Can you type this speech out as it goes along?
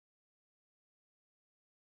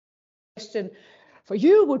for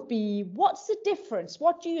you would be, what's the difference?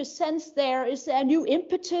 What do you sense there? Is there a new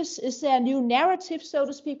impetus? Is there a new narrative, so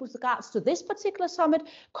to speak, with regards to this particular summit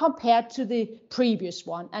compared to the previous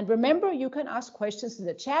one? And remember, you can ask questions in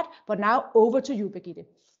the chat, but now over to you, Birgitte.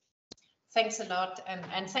 Thanks a lot,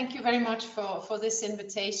 and thank you very much for this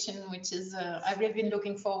invitation, which is, I've really been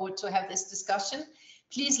looking forward to have this discussion.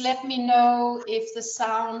 Please let me know if the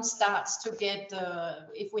sound starts to get,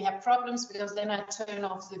 if we have problems, because then I turn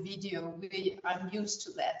off the video. I'm used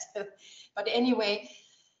to that. But anyway,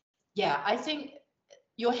 yeah, I think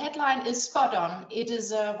your headline is spot on. It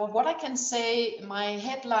is, well, what I can say, my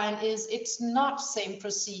headline is, it's not same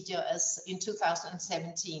procedure as in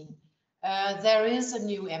 2017. There is a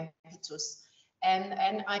new impetus.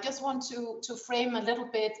 And I just want to frame a little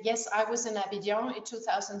bit. Yes, I was in Abidjan in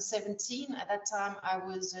 2017. At that time, I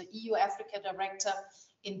was EU Africa Director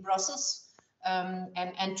in Brussels,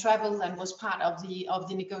 and traveled and was part of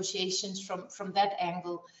the negotiations from that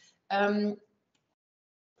angle.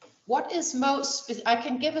 What is most? I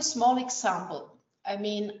can give a small example. I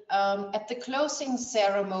mean, at the closing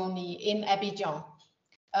ceremony in Abidjan,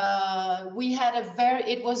 we had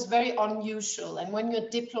it was very unusual, and when you're a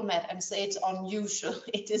diplomat and say it's unusual,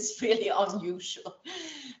 it is really unusual.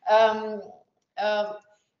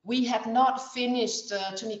 We had not finished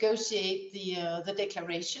to negotiate the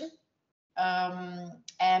declaration,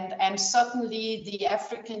 and suddenly the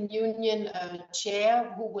African Union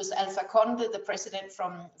chair, who was Alpha Conde, the president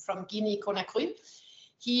from Guinea-Conakry,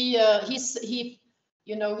 he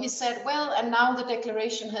said, well, and now the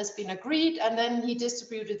declaration has been agreed, and then he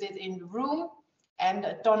distributed it in the room.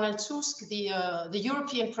 And Donald Tusk, the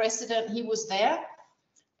European president, he was there.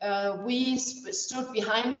 We stood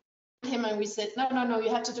behind him and we said, no, you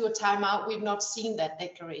have to do a timeout. We've not seen that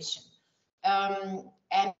declaration. And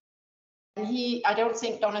I don't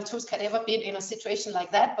think Donald Tusk had ever been in a situation like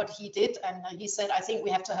that, but he did. And he said, I think we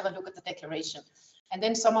have to have a look at the declaration. And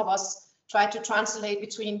then some of us tried to translate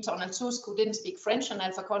between Donald Tusk, who didn't speak French, and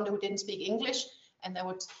Alpha Conde, who didn't speak English. And there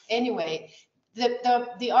would, anyway,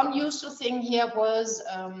 the unusual thing here was,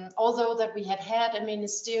 although that we had a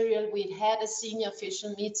ministerial, we had a senior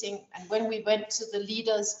official meeting, and when we went to the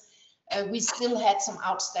leaders, we still had some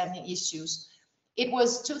outstanding issues. It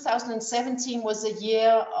was 2017 was a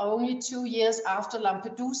year, only 2 years after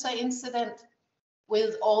Lampedusa incident,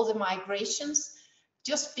 with all the migrations.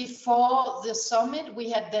 Just before the summit, we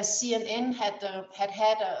had the CNN had a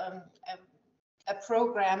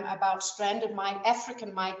program about stranded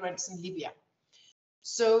African migrants in Libya.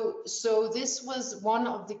 So this was one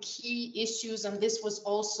of the key issues, and this was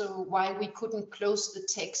also why we couldn't close the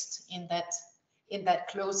text in that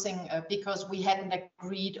closing, because we hadn't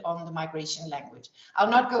agreed on the migration language. I'll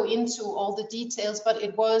not go into all the details, but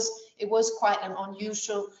it was quite an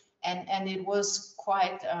unusual, and it was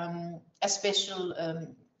quite a special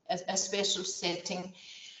setting.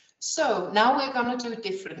 So now we're going to do it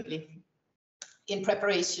differently in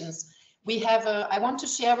preparations. We have, I want to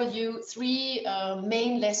share with you 3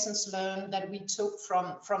 main lessons learned that we took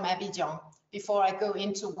from Abidjan before I go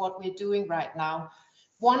into what we're doing right now.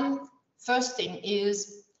 First thing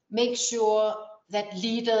is make sure that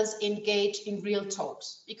leaders engage in real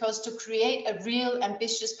talks, because to create a real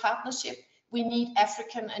ambitious partnership, we need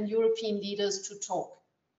African and European leaders to talk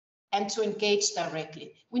and to engage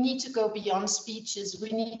directly. We need to go beyond speeches. We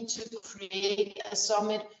need to create a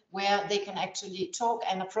summit where they can actually talk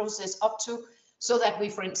and a process up to, so that we,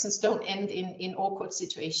 for instance, don't end in awkward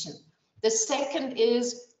situations. The second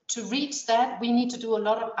is, to reach that, we need to do a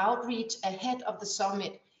lot of outreach ahead of the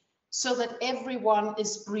summit, so that everyone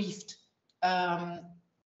is briefed.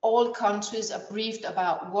 All countries are briefed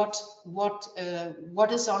about what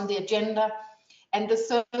is on the agenda. And the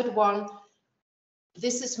third one,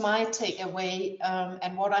 this is my takeaway,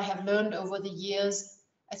 and what I have learned over the years.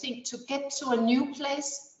 I think to get to a new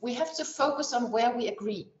place, we have to focus on where we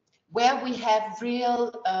agree, where we have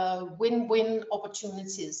real win-win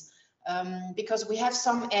opportunities, because we have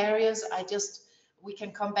some areas, we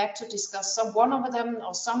can come back to discuss one of them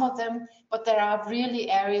or some of them, but there are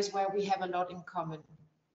really areas where we have a lot in common.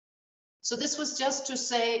 So this was just to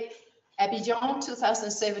say, Abidjan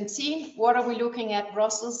 2017, what are we looking at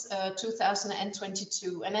Brussels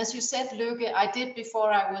 2022? And as you said, Løkke, I did,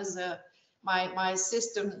 before I was, my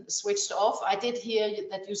system switched off, I did hear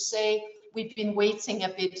that you say we've been waiting a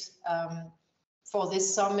bit for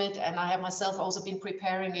this summit, and I have myself also been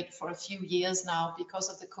preparing it for a few years now. Because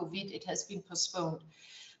of the COVID, it has been postponed.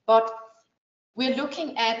 But we're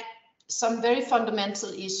looking at some very fundamental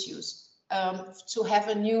issues to have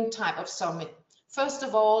a new type of summit. First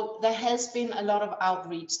of all, there has been a lot of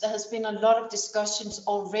outreach. There has been a lot of discussions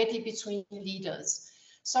already between leaders.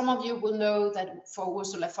 Some of you will know that for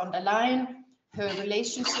Ursula von der Leyen, her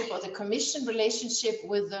relationship, or the Commission relationship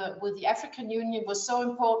with the African Union, was so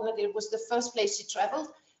important that it was the first place she traveled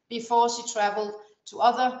before she traveled to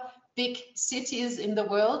other big cities in the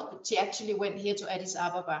world. She actually went here to Addis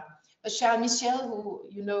Ababa. But Charles Michel, who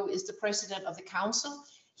you know is the president of the council,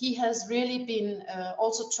 he has really been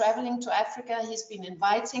also traveling to Africa. He's been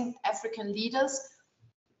inviting African leaders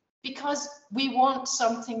because we want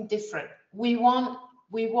something different. We want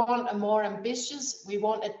a more ambitious, we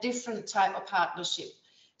want a different type of partnership.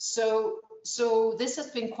 So this has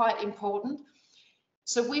been quite important.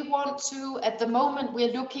 So we want to, at the moment,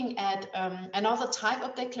 we're looking at another type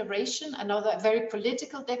of declaration, another very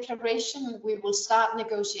political declaration. We will start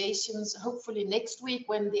negotiations hopefully next week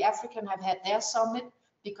when the African have had their summit,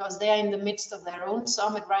 because they're in the midst of their own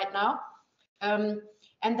summit right now.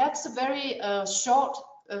 And that's a very short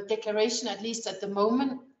declaration, at least at the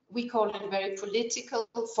moment. We call it very political,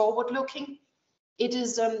 forward-looking. It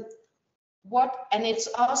is and it's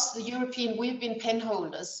us, the European, we've been pen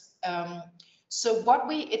holders. So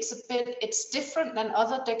it's different than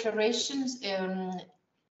other declarations.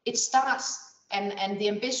 It starts, and the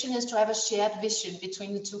ambition is to have a shared vision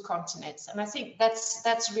between the two continents. And I think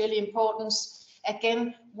that's really important.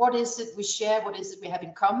 Again, what is it we share? What is it we have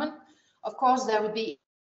in common? Of course, there will be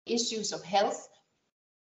issues of health,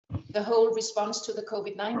 the whole response to the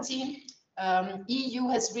COVID-19. EU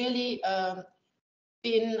has really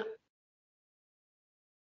been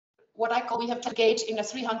what I call, we have engaged in a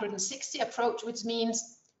 360 approach, which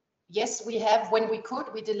means, yes, we have, when we could,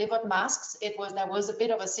 we delivered masks. There was a bit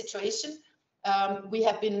of a situation. We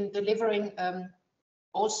have been delivering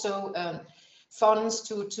also funds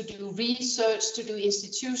to do research, to do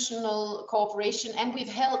institutional cooperation, and we've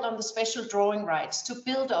held on the special drawing rights to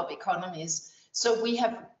build up economies. So we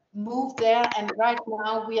have moved there, and right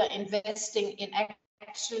now we are investing in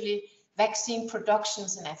actually vaccine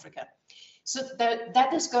productions in Africa. So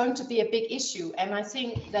that is going to be a big issue, and I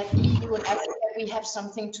think that EU and Africa, we have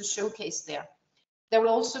something to showcase there. There will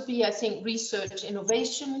also be, I think, research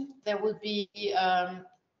innovation. There will be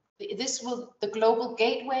the global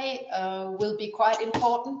gateway will be quite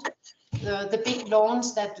important. The big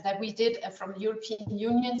launch that we did from the European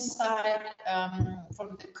Union side,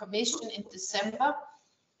 from the Commission in December,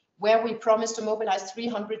 where we promised to mobilize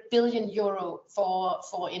 300 billion euro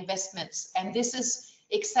for investments, and this is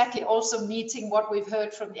exactly also meeting what we've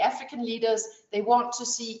heard from the African leaders. They want to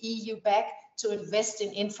see EU back to invest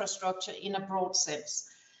in infrastructure in a broad sense.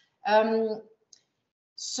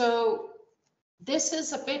 So this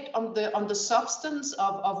is a bit on the substance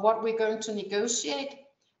of what we're going to negotiate.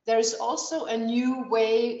 There is also a new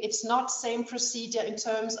way. It's not same procedure in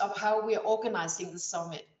terms of how we are organizing the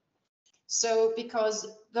summit. So, because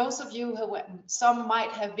those of you who, some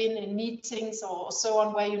might have been in meetings or so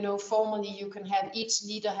on, where, you know, formally you can have each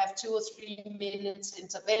leader have 2 or 3 minutes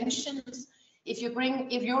interventions. If you bring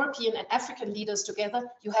European and African leaders together,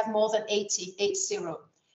 you have more than 80.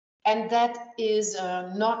 And that is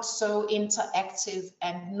not so interactive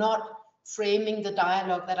and not framing the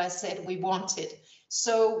dialogue that I said we wanted.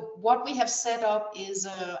 So what we have set up is,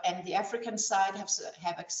 and the African side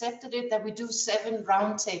have accepted it, that we do 7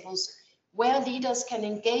 roundtables where leaders can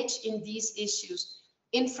engage in these issues: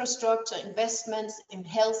 infrastructure, investments in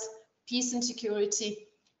health, peace and security.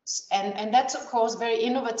 And that's, of course, very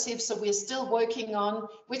innovative. So we're still working on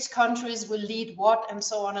which countries will lead what and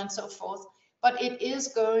so on and so forth. But it is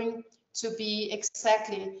going to be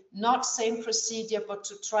exactly not same procedure, but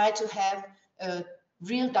to try to have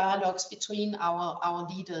real dialogues between our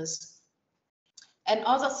leaders.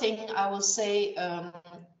 Another thing I will say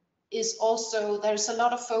is also there's a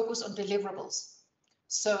lot of focus on deliverables.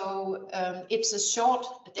 So it's a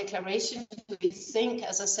short declaration. We think,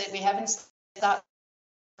 as I said, we haven't started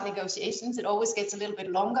negotiations. It always gets a little bit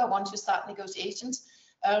longer once you start negotiations.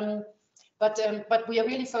 But we are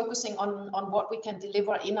really focusing on what we can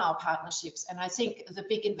deliver in our partnerships. And I think the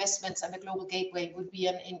big investments and the global gateway would be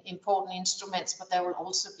an important instrument, but there will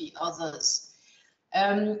also be others.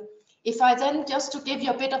 If I then, just to give you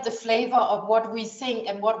a bit of the flavor of what we think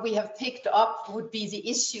and what we have picked up, would be the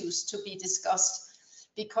issues to be discussed,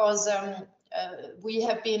 because we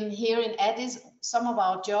have been here in Addis.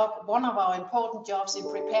 One of our important jobs in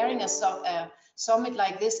preparing a summit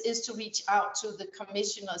like this is to reach out to the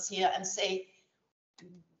commissioners here and say,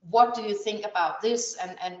 what do you think about this,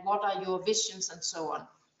 and what are your visions, and so on.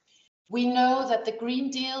 We know that the Green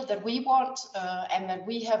Deal that we want and that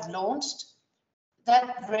we have launched,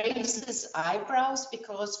 that raises eyebrows,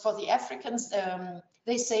 because for the Africans,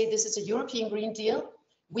 they say this is a European Green Deal.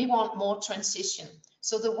 We want more transition.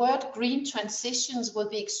 So the word green transitions will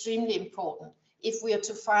be extremely important. if we are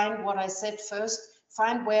to find what I said first,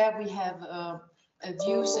 find where we have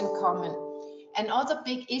views in common. Another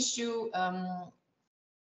big issue,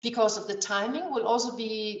 because of the timing, will also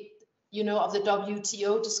be, you know, of the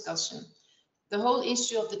WTO discussion. The whole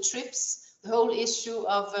issue of the TRIPS, the whole issue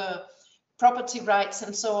of property rights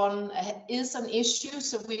and so on is an issue.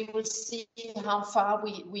 So we will see how far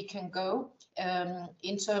we can go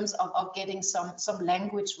in terms of getting some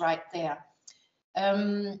language right there.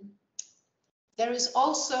 There is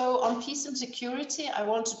also on peace and security, I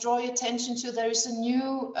want to draw your attention to, there is a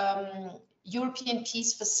new European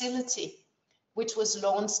peace facility which was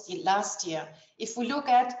launched last year. If we look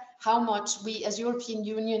at how much we as European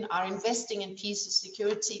Union are investing in peace and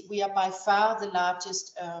security, we are by far the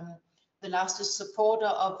largest supporter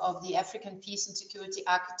of the African peace and security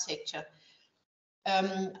architecture.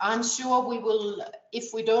 I'm sure we will,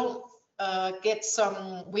 if we don't get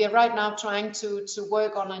some, we are right now trying to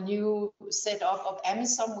work on a new setup of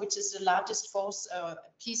AMISOM, which is the largest force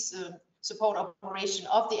peace support operation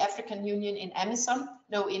of the African Union in AMISOM,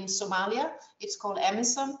 no, in Somalia, it's called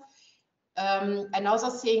AMISOM.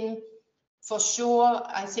 Another thing for sure,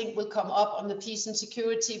 I think will come up on the peace and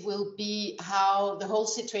security will be how the whole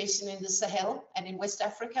situation in the Sahel and in West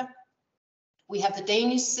Africa. We have the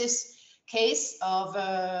Danish case of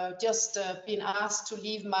just being asked to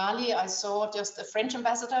leave Mali. I saw just the French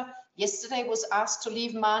ambassador yesterday was asked to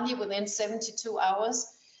leave Mali within 72 hours.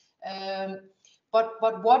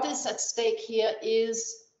 But what is at stake here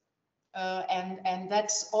is, and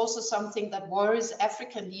that's also something that worries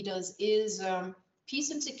African leaders, is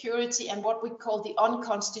peace and security and what we call the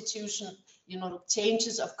unconstitutional, you know,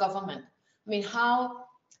 changes of government. I mean, how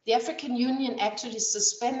the African Union actually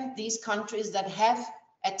suspend these countries that have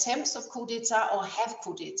attempts of coup d'etat or have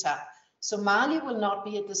coup d'etat. So Mali will not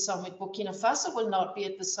be at the summit, Burkina Faso will not be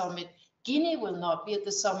at the summit, Guinea will not be at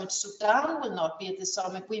the summit, Sudan will not be at the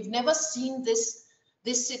summit. We've never seen this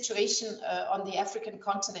situation on the African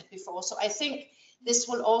continent before. So I think this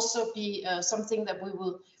will also be something that we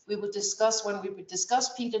will discuss when we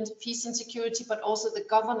discuss peace and security, but also the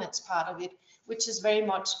governance part of it, which is very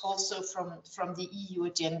much also from the EU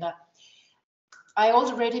agenda. I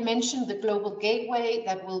already mentioned the global gateway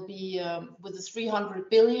that will be with the 300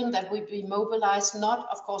 billion that will be mobilized, not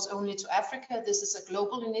of course only to Africa. This is a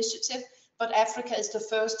global initiative, but Africa is the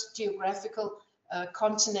first geographical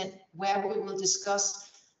continent where we will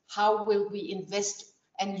discuss how will we invest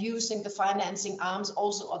and using the financing arms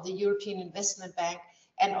also of the European Investment Bank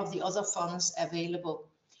and of the other funds available.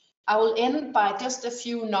 I will end by just a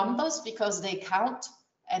few numbers because they count,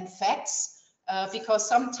 and facts, because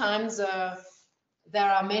sometimes there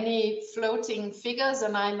are many floating figures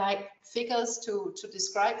and I like figures to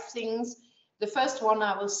describe things. The first one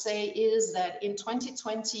I will say is that in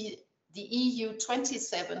 2020, the EU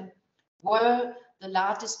 27 were the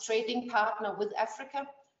largest trading partner with Africa,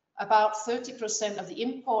 about 30% of the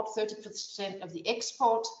import, 30% of the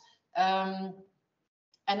export.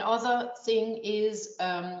 Another thing is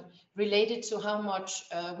related to how much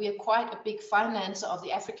we are quite a big financer of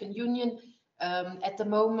the African Union. At the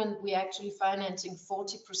moment, we're actually financing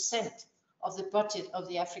 40% of the budget of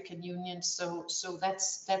the African Union. So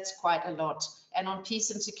that's quite a lot. And on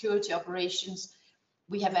peace and security operations,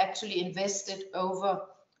 we have actually invested over,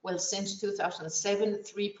 well, since 2007,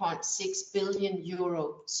 3.6 billion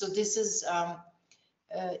euro. So this is,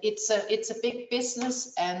 it's a big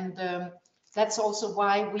business, and that's also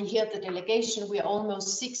why we here at the delegation, we are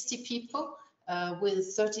almost 60 people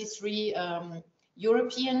with 33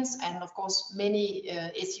 Europeans and of course many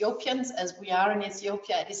Ethiopians, as we are in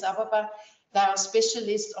Ethiopia, Addis Ababa. There are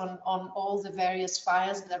specialists on all the various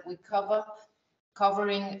files that we cover,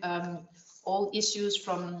 covering all issues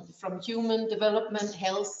from human development,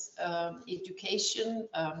 health, education,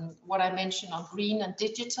 what I mentioned on green and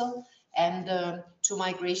digital, and to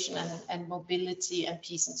migration and mobility and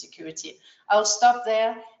peace and security. I'll stop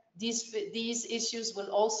there. These issues will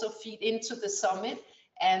also feed into the summit,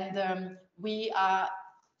 and we are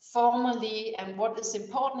formally, and what is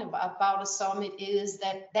important about a summit is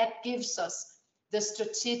that gives us the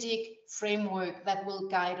strategic framework that will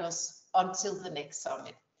guide us until the next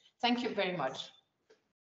summit. Thank you very much.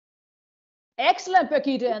 Excellent,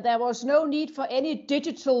 Birgitte. There was no need for any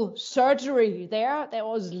digital surgery there. That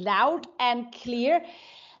was loud and clear.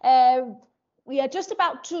 We are just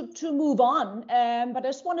about to move on, but I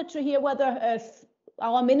just wanted to hear whether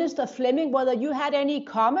our Minister Fleming, whether you had any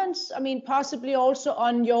comments, I mean, possibly also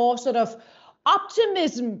on your sort of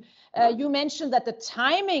optimism. You mentioned that the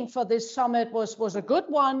timing for this summit was a good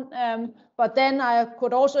one, But then I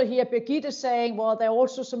could also hear Birgitte saying, well, there are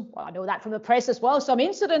also some, well, I know that from the press as well, some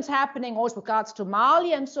incidents happening also with regards to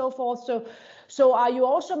Mali and so forth. So are you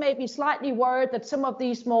also maybe slightly worried that some of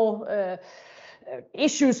these more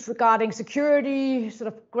issues regarding security, sort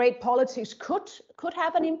of great politics could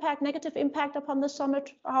have an impact, negative impact upon the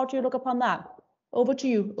summit? How do you look upon that? Over to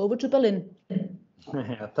you, over to Berlin.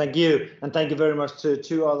 Thank you, and thank you very much to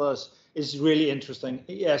two others. It's really interesting.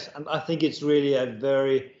 Yes, and I think it's really a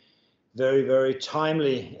very, very, very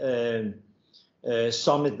timely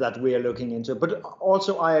summit that we are looking into. But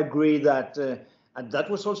also I agree that, and that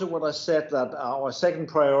was also what I said, that our second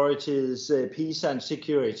priority is peace and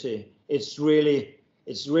security. It's really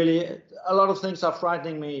a lot of things are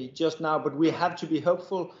frightening me just now, but we have to be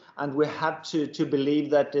hopeful and we have to believe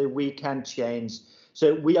that we can change.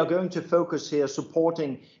 So we are going to focus here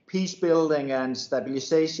supporting peace building and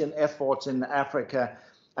stabilization efforts in Africa.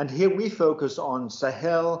 And here we focus on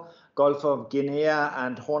Sahel, Gulf of Guinea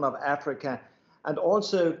and Horn of Africa, and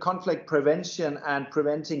also conflict prevention and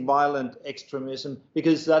preventing violent extremism,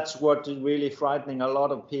 because that's what is really frightening a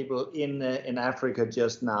lot of people in Africa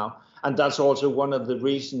just now. And that's also one of the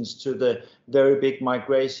reasons to the very big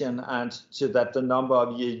migration and to that the number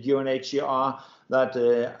of UNHCR that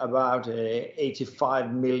about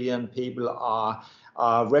 85 million people are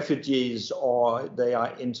refugees or they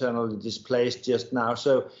are internally displaced just now.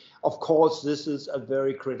 So, of course, this is a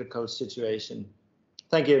very critical situation.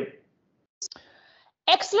 Thank you.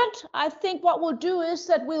 Excellent. I think what we'll do is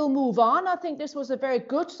that we'll move on. I think this was a very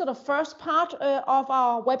good sort of first part of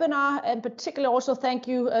our webinar, and particularly also thank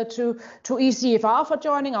you to ECFR for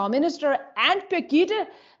joining, our minister, and Birgitte.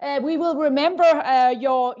 We will remember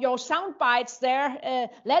your sound bites there.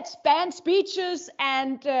 Let's ban speeches,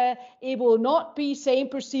 and it will not be same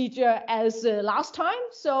procedure as last time.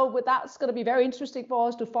 So with that, it's going to be very interesting for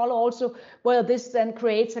us to follow also whether this then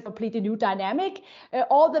creates a completely new dynamic.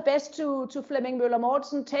 All the best to Flemming Møller-Mortensen.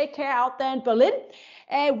 Take care out there in Berlin.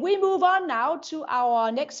 We move on now to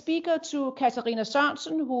our next speaker, to Katarina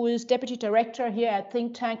Sørensen, who is Deputy Director here at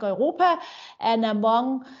Think Tank Europa, and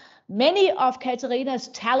among many of Katarina's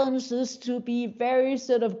talents is to be very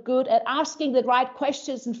sort of good at asking the right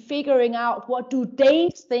questions and figuring out what do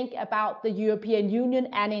Danes think about the European Union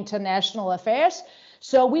and international affairs.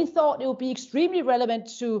 So we thought it would be extremely relevant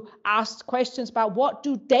to ask questions about what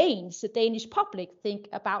do Danes, the Danish public, think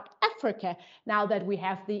about Africa now that we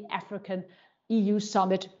have the African EU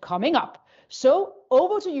summit coming up. So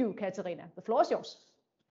over to you, Katarina. The floor is yours.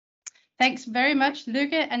 Thanks very much,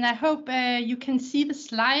 Lykke, and I hope you can see the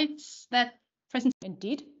slides that present.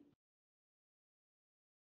 Indeed.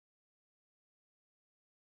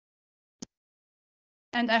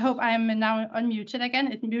 And I hope I am now unmuted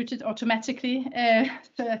again. It muted automatically,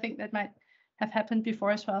 so I think that might have happened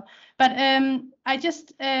before as well. But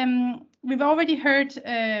we've already heard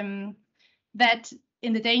that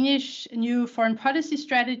in the Danish new foreign policy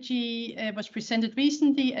strategy was presented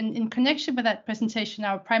recently, and in connection with that presentation,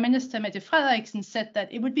 our Prime Minister Mette Frederiksen said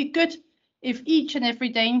that it would be good if each and every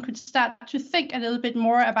Dane could start to think a little bit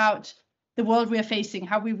more about the world we are facing,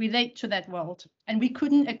 how we relate to that world. And we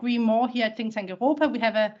couldn't agree more here at Think Tank Europa. We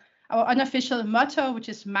have our unofficial motto, which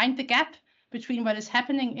is mind the gap between what is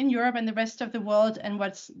happening in Europe and the rest of the world and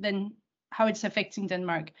how it's affecting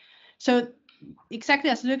Denmark. So exactly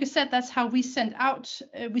as Lykke said, that's how we set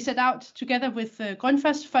out together with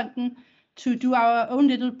Grundfosfonden to do our own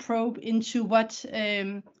little probe into what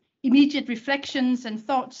immediate reflections and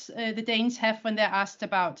thoughts the Danes have when they're asked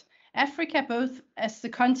about Africa, both as the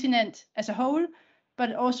continent as a whole,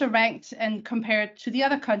 but also ranked and compared to the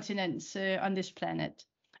other continents on this planet.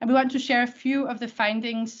 And we want to share a few of the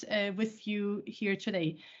findings with you here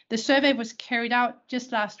today. The survey was carried out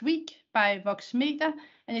just last week by Voxmeter,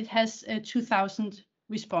 and it has 2,000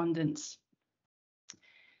 respondents.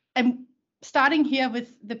 And starting here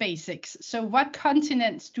with the basics. So what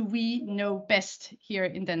continents do we know best here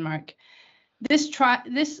in Denmark? This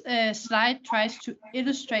slide tries to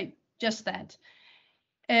illustrate just that.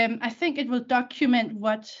 I think it will document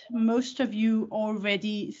what most of you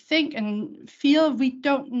already think and feel. We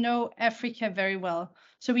don't know Africa very well.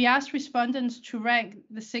 So we asked respondents to rank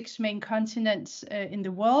the 6 main continents in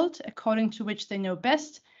the world according to which they know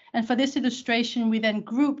best. And for this illustration, we then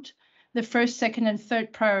grouped the first, second, and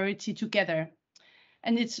third priority together.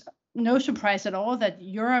 And it's no surprise at all that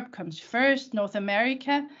Europe comes first, North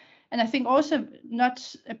America, and I think also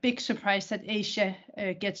not a big surprise that Asia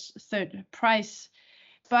gets third prize.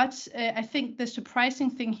 But I think the surprising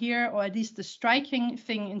thing here, or at least the striking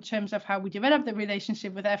thing in terms of how we develop the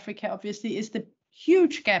relationship with Africa, obviously, is the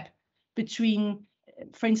huge gap between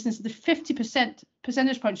for instance, the 50%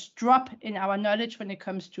 percentage points drop in our knowledge when it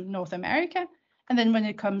comes to North America, and then when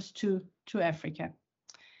it comes to Africa.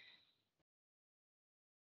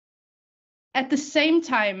 At the same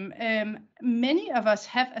time, many of us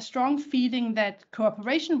have a strong feeling that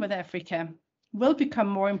cooperation with Africa will become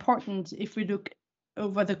more important if we look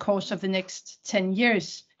over the course of the next 10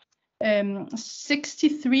 years.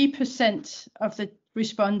 63% of the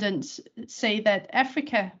respondents say that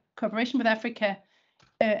cooperation with Africa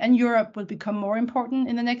and Europe will become more important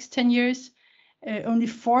in the next 10 years. Only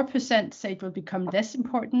 4% say it will become less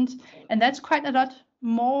important. And that's quite a lot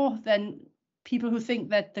more than people who think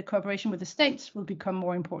that the cooperation with the States will become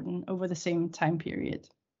more important over the same time period.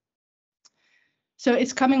 So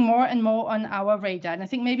it's coming more and more on our radar. And I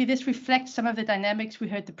think maybe this reflects some of the dynamics we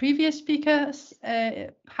heard the previous speakers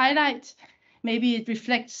highlight. Maybe it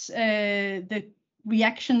reflects the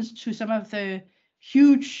reactions to some of the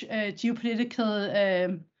huge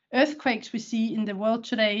geopolitical earthquakes we see in the world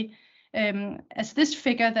today. As this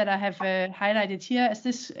figure that I have highlighted here, as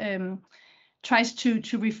this tries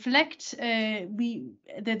to reflect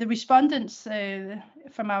the respondents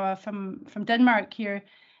from Denmark here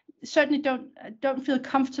certainly don't feel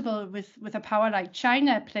comfortable with a power like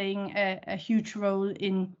China playing a huge role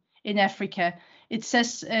in Africa. It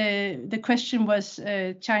says the question was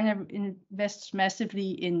China invests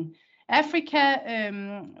massively in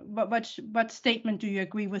Africa. What statement do you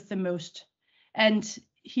agree with the most? And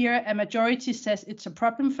here a majority says it's a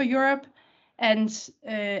problem for Europe, and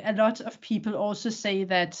a lot of people also say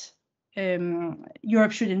that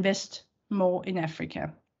Europe should invest more in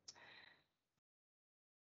Africa.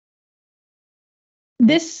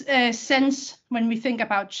 This sense, when we think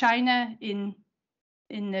about China in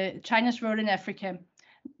China's role in Africa,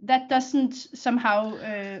 that doesn't somehow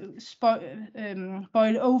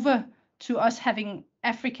boil over to us having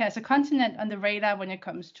Africa as a continent on the radar when it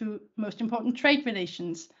comes to most important trade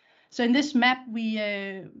relations. So in this map, we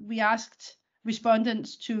asked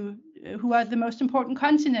respondents to who are the most important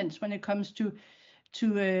continents when it comes to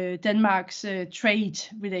Denmark's trade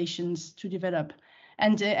relations to develop.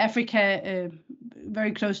 And Africa,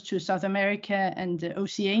 very close to South America and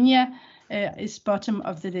Oceania, is bottom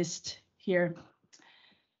of the list here.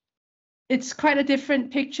 It's quite a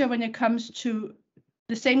different picture when it comes to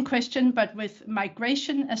the same question, but with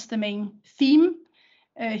migration as the main theme.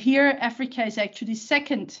 Here, Africa is actually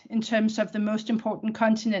second in terms of the most important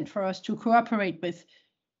continent for us to cooperate with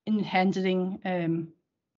in handling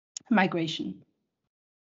migration.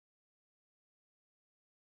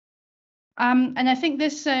 And I think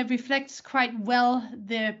this reflects quite well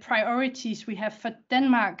the priorities we have for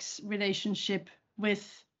Denmark's relationship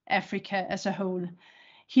with Africa as a whole.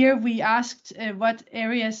 Here we asked what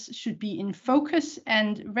areas should be in focus,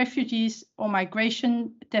 and refugees or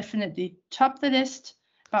migration definitely top the list.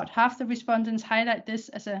 About half the respondents highlight this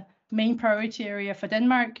as a main priority area for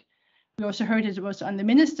Denmark. We also heard it was on the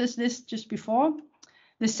ministers' list just before.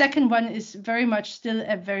 The second one is very much still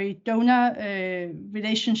a very donor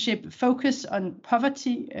relationship focus on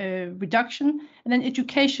poverty reduction. And then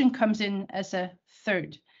education comes in as a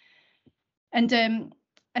third. And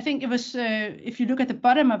I think it was, if you look at the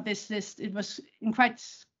bottom of this list, it was in quite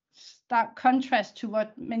stark contrast to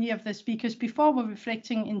what many of the speakers before were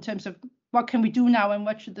reflecting in terms of what can we do now and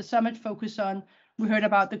what should the summit focus on. We heard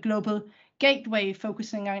about the global gateway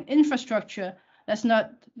focusing on infrastructure.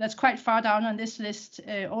 That's quite far down on this list.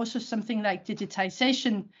 Also something like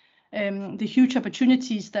digitization, the huge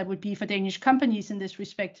opportunities that would be for Danish companies in this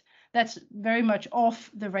respect, that's very much off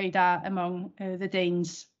the radar among the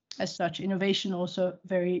Danes as such. Innovation also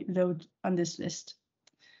very low on this list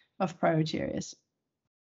of priority areas.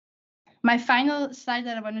 My final slide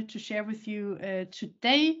that I wanted to share with you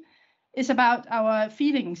today is about our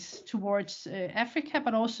feelings towards Africa,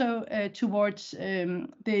 but also towards the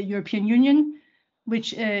European Union,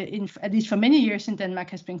 which at least for many years in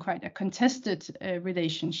Denmark has been quite a contested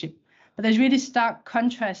relationship. But there's really stark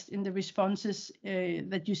contrast in the responses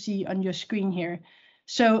that you see on your screen here.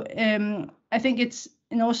 So I think it's,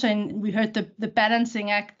 and also we heard the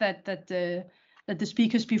balancing act that the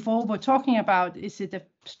speakers before were talking about. Is it a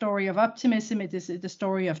story of optimism? Is it a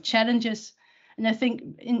story of challenges? And I think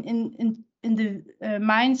in the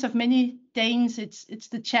minds of many Danes, it's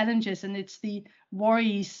the challenges and it's the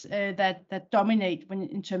worries that dominate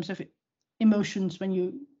in terms of emotions when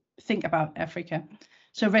you think about Africa.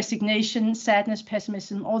 So resignation, sadness,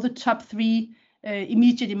 pessimism, all the top three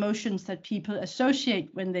immediate emotions that people associate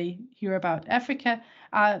when they hear about Africa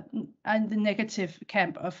are the negative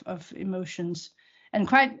camp of emotions. And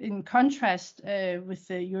quite in contrast with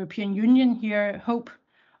the European Union here, hope,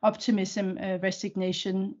 optimism,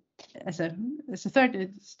 resignation, as a third,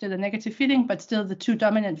 it's still a negative feeling, but still the two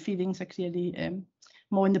dominant feelings are clearly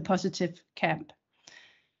more in the positive camp.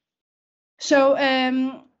 So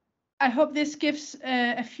I hope this gives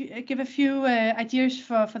a few ideas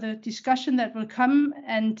for the discussion that will come,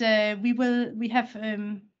 and we have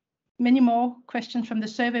many more questions from the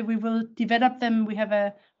survey. We will develop them.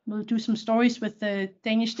 We'll do some stories with the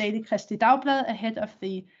Danish daily Kristeligt Dagblad ahead of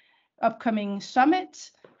the upcoming summit.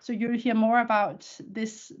 So you'll hear more about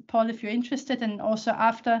this, Paul, if you're interested, and also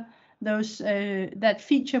after those that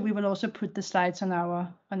feature, we will also put the slides on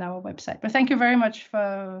our website. But thank you very much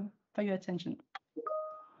for your attention.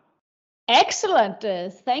 Excellent.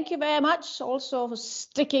 Thank you very much also for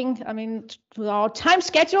sticking, to our time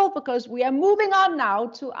schedule, because we are moving on now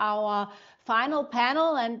to our final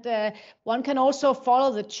panel, and one can also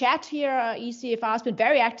follow the chat here. ECFR has been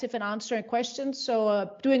very active in answering questions, so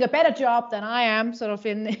doing a better job than I am sort of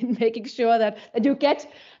in making sure that you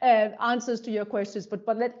get answers to your questions.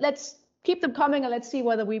 But let's keep them coming, and let's see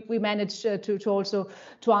whether we manage to also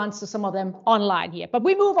to answer some of them online here. But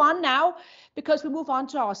we move on now, because we move on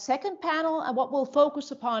to our second panel, and what we'll focus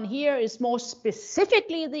upon here is more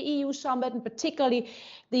specifically the EU summit, and particularly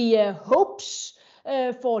the hopes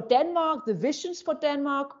for Denmark, the visions for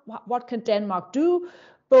Denmark. What can Denmark do,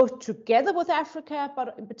 both together with Africa,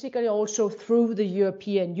 but in particular also through the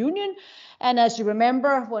European Union? And as you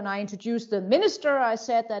remember, when I introduced the minister, I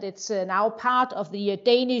said that it's now part of the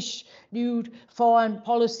Danish new foreign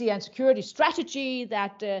policy and security strategy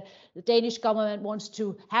that the Danish government wants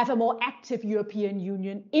to have a more active European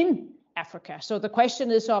Union in Africa. So the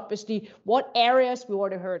question is obviously, what areas, we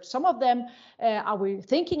already heard some of them, are we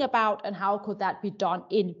thinking about, and how could that be done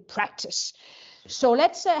in practice? So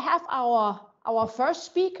let's have our first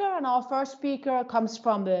speaker, and our first speaker comes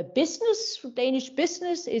from business, from Danish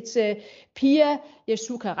business. It's Pia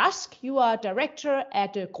Jesuka Rask. You are director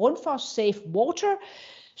at Grundfos Safe Water.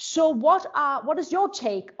 So what is your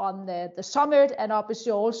take on the summit, and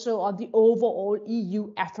obviously also on the overall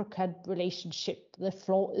EU-African relationship? The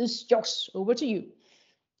floor is yours. Over to you.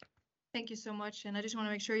 Thank you so much, and I just want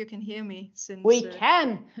to make sure you can hear me. Since we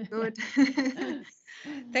can. Good.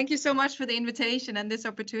 Thank you so much for the invitation and this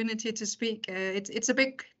opportunity to speak. It's a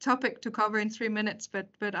big topic to cover in 3 minutes,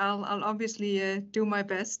 but I'll obviously do my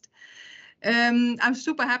best. I'm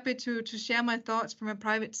super happy to share my thoughts from a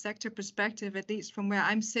private sector perspective, at least from where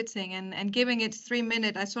I'm sitting, and giving it 3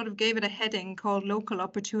 minutes, I sort of gave it a heading called local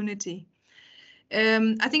opportunity.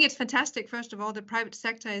 I think it's fantastic, first of all, the private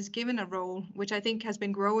sector is given a role, which I think has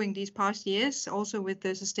been growing these past years, also with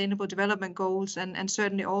the Sustainable Development Goals, and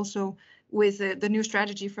certainly also with the new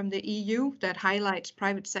strategy from the EU that highlights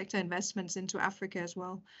private sector investments into Africa as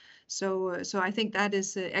well. So I think that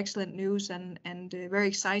is excellent news and very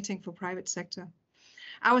exciting for private sector.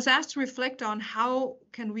 I was asked to reflect on how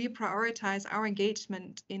can we prioritize our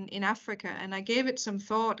engagement in Africa, and I gave it some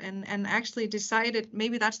thought and actually decided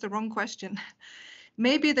maybe that's the wrong question.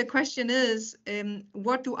 Maybe the question is,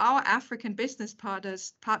 what do our African business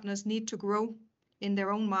partners need to grow in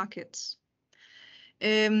their own markets?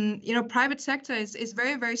 Private sector is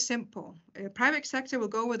very, very simple. Private sector will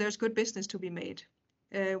go where there's good business to be made.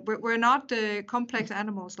 We're not complex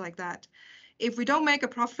animals like that. If we don't make a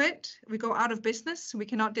profit, we go out of business. We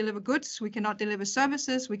cannot deliver goods. We cannot deliver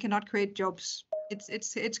services. We cannot create jobs.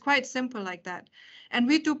 It's quite simple like that. And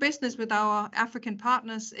we do business with our African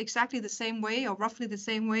partners exactly the same way, or roughly the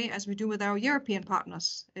same way as we do with our European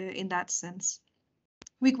partners in that sense.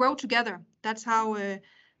 We grow together. That's how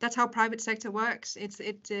private sector works.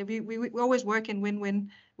 We always work in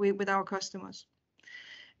win-win with our customers.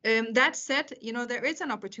 That said, there is an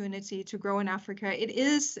opportunity to grow in Africa. It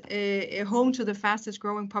is a home to the fastest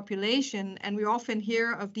growing population, and we often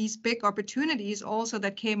hear of these big opportunities also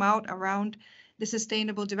that came out around the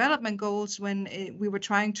Sustainable Development Goals when we were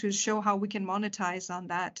trying to show how we can monetize on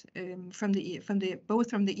that both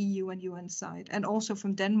from the EU and UN side, and also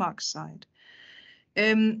from Denmark's side.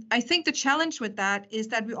 I think the challenge with that is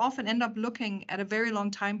that we often end up looking at a very long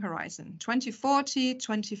time horizon, 2040,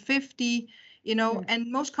 2050,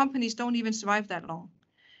 and most companies don't even survive that long.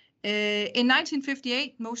 In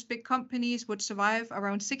 1958, most big companies would survive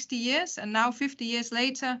around 60 years, and now 50 years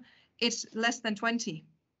later, it's less than 20.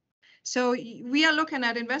 So we are looking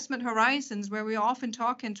at investment horizons where we often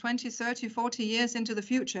talk in 20, 30, 40 years into the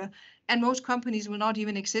future, and most companies will not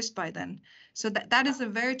even exist by then. So that is a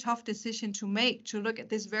very tough decision to make, to look at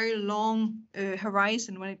this very long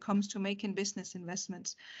horizon when it comes to making business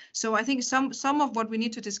investments. So I think some of what we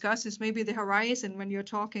need to discuss is maybe the horizon when you're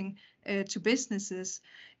talking to businesses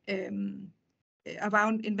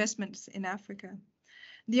around investments in Africa.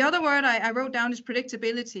 The other word I wrote down is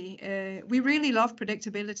predictability. We really love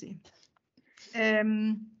predictability.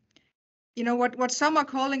 You know, what some are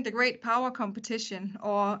calling the great power competition,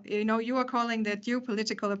 or, you know, you are calling the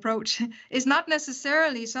geopolitical approach, is not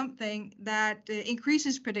necessarily something that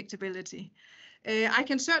increases predictability. I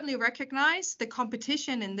can certainly recognize the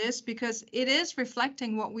competition in this because it is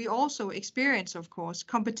reflecting what we also experience, of course,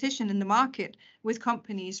 competition in the market with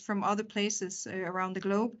companies from other places around the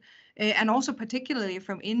globe, and also particularly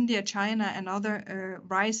from India, China, and other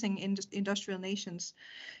rising industrial nations.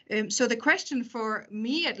 So the question for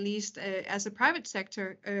me, at least as a private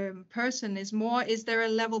sector person, is more, is there a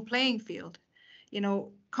level playing field? You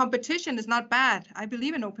know, competition is not bad. I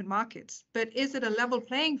believe in open markets, but is it a level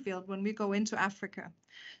playing field when we go into Africa?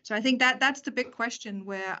 So I think that's the big question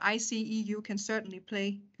where I see EU can certainly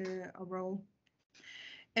play a role.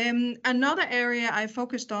 Another area I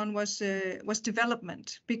focused on was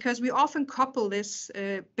development, because we often couple this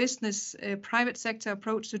business private sector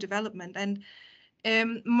approach to development. And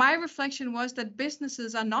my reflection was that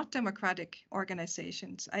businesses are not democratic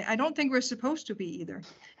organizations. I don't think we're supposed to be either.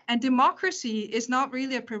 And democracy is not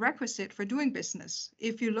really a prerequisite for doing business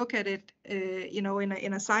if you look at it, you know,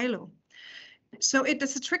 in a silo. So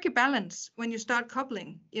it's a tricky balance when you start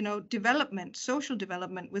coupling, you know, development, social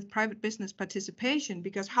development with private business participation,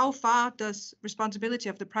 because how far does responsibility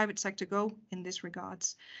of the private sector go in this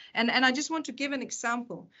regards? And I just want to give an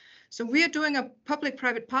example. So we are doing a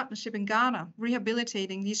public-private partnership in Ghana,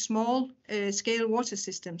 rehabilitating these small scale water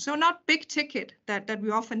systems. So not big ticket that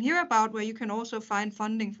we often hear about, where you can also find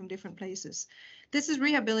funding from different places. This is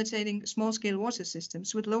rehabilitating small scale water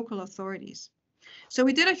systems with local authorities. So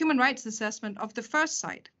we did a human rights assessment of the first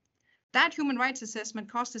site. That human rights assessment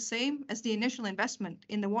cost the same as the initial investment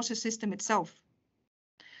in the water system itself.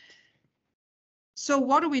 So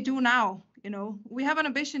what do we do now? You know, we have an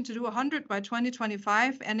ambition to do 100 by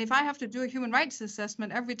 2025. And if I have to do a human rights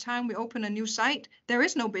assessment every time we open a new site, there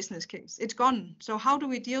is no business case. It's gone. So how do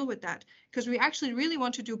we deal with that? Because we actually really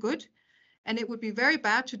want to do good. And it would be very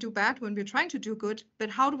bad to do bad when we're trying to do good. But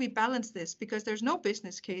how do we balance this? Because there's no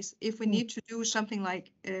business case if we need to do something like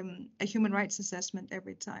a human rights assessment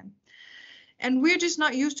every time. And we're just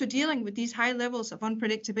not used to dealing with these high levels of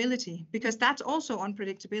unpredictability, because that's also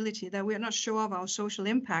unpredictability, that we're not sure of our social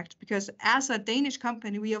impact. Because as a Danish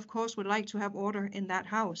company, we, of course, would like to have order in that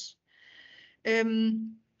house. Our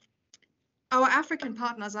African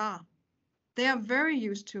partners they are very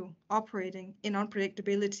used to operating in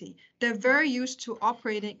unpredictability. They're very used to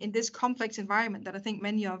operating in this complex environment that I think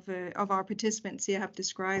many of our participants here have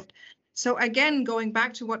described. So again, going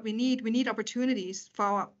back to what we need opportunities for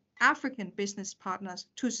our African business partners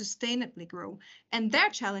to sustainably grow. And their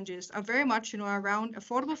challenges are very much, you know, around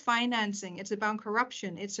affordable financing. It's about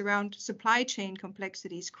corruption. It's around supply chain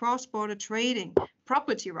complexities, cross-border trading,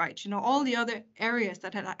 property rights, you know, all the other areas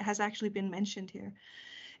that has actually been mentioned here.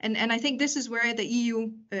 And I think this is where the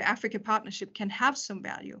EU-Africa partnership can have some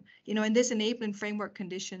value, you know, in this enabling framework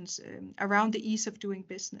conditions around the ease of doing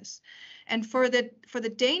business. And for the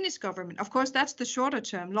Danish government, of course, that's the shorter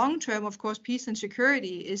term. Long term, of course, peace and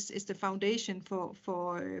security is the foundation for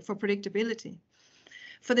predictability.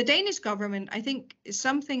 For the Danish government, I think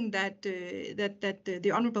something that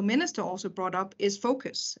the Honourable Minister also brought up is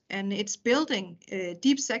focus, and it's building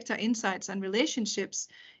deep sector insights and relationships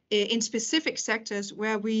in specific sectors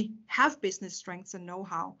where we have business strengths and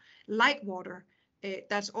know-how, like water.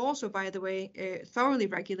 That's also, by the way, thoroughly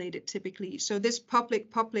regulated typically. So this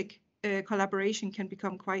public-public collaboration can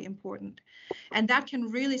become quite important. And that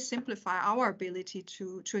can really simplify our ability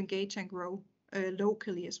to engage and grow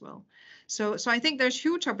locally as well. So I think there's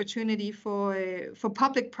huge opportunity for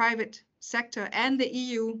public-private sector and the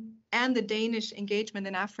EU and the Danish engagement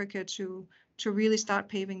in Africa to really start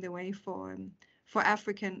paving the way for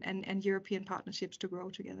African and European partnerships to grow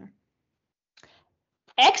together.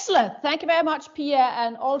 Excellent. Thank you very much, Pia,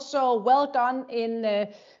 and also well done in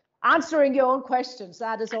answering your own questions.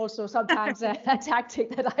 That is also sometimes a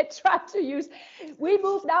tactic that I try to use. We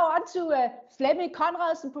move now on to Flemming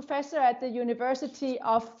Conradsen, professor at the University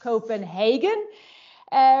of Copenhagen.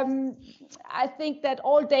 I think that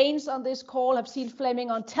all Danes on this call have seen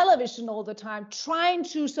Flemming on television all the time, trying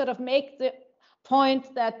to sort of make the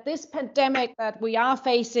point that this pandemic that we are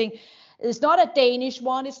facing is not a Danish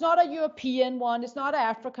one, it's not a European one, it's not an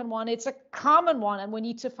African one, it's a common one, and we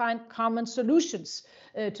need to find common solutions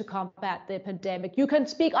to combat the pandemic. You can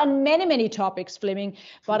speak on many, many topics, Flemming,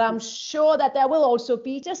 but I'm sure that there will also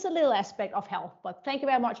be just a little aspect of health. But thank you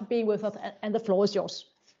very much for being with us, and the floor is yours.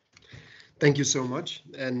 Thank you so much.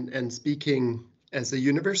 And speaking as a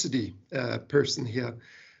university person here,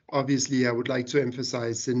 obviously, I would like to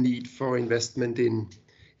emphasize the need for investment in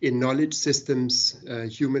in knowledge systems,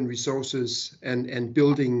 human resources, and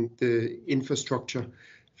building the infrastructure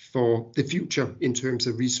for the future in terms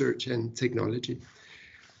of research and technology.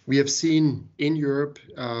 We have seen in Europe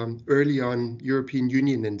early on, European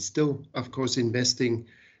Union, and still, of course, investing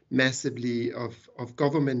massively of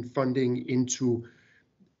government funding into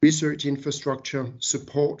research infrastructure,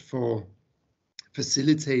 support for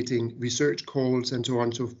facilitating research calls, and so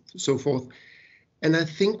on and so forth. And I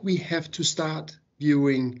think we have to start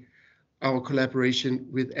viewing our collaboration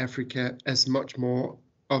with Africa as much more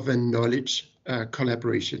of a knowledge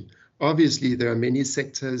collaboration. Obviously, there are many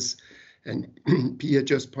sectors, and Pia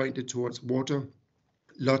just pointed towards water,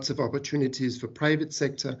 lots of opportunities for private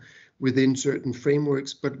sector within certain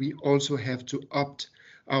frameworks, but we also have to opt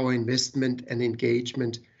our investment and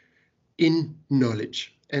engagement in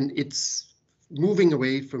knowledge. And it's moving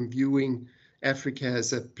away from viewing Africa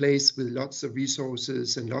as a place with lots of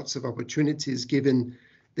resources and lots of opportunities given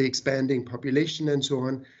the expanding population and so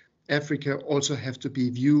on. Africa also have to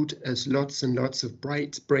be viewed as lots and lots of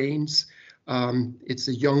bright brains. It's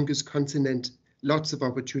the youngest continent, lots of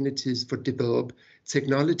opportunities for develop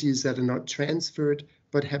technologies that are not transferred,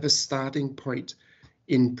 but have a starting point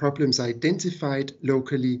in problems identified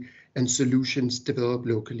locally and solutions developed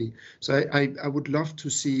locally. So I would love to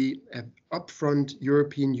see an upfront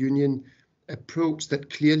European Union approach that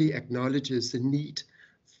clearly acknowledges the need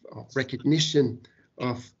of recognition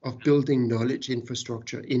of building knowledge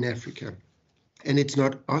infrastructure in Africa. And it's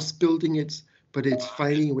not us building it, but it's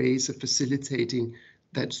finding ways of facilitating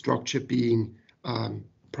that structure being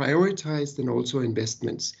prioritized, and also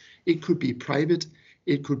investments. It could be private,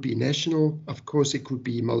 it could be national, of course it could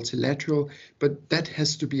be multilateral, but that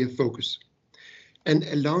has to be a focus. And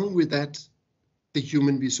along with that, the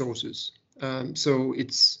human resources. So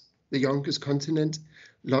it's the youngest continent,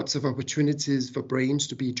 lots of opportunities for brains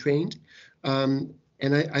to be trained.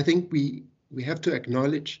 And I think we have to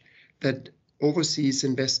acknowledge that overseas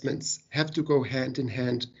investments have to go hand in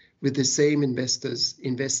hand with the same investors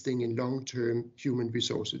investing in long-term human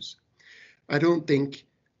resources. I don't think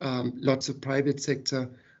lots of private sector,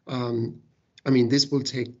 this will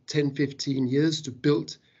take 10, 15 years to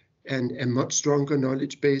build a much stronger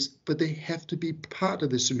knowledge base, but they have to be part of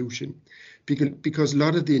the solution because a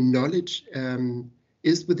lot of the knowledge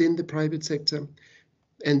is within the private sector,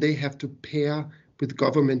 and they have to pair with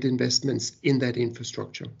government investments in that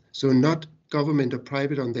infrastructure. So not government or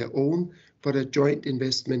private on their own, but a joint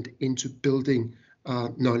investment into building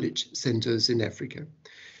knowledge centers in Africa.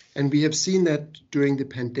 And we have seen that during the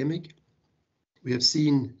pandemic. We have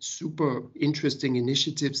seen super interesting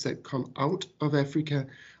initiatives that come out of Africa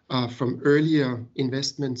from earlier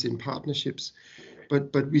investments in partnerships.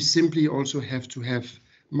 But we simply also have to have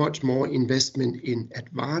much more investment in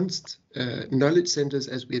advanced knowledge centers,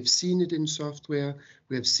 as we have seen it in software,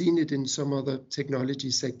 we have seen it in some other technology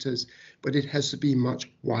sectors, but it has to be much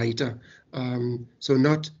wider. So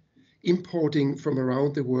not importing from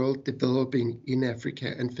around the world, developing in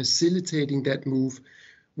Africa, and facilitating that move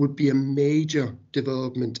would be a major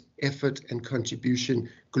development effort and contribution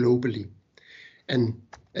globally. And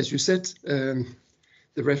as you said,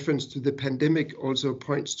 the reference to the pandemic also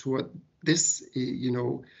points toward this,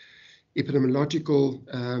 epidemiological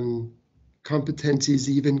competencies,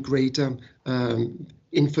 even greater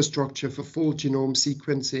infrastructure for full genome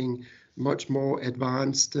sequencing, much more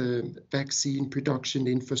advanced vaccine production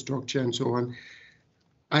infrastructure, and so on.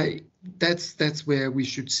 That's where we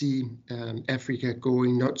should see Africa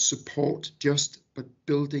going, not support just, but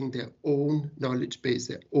building their own knowledge base,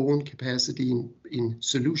 their own capacity in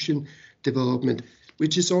solution development,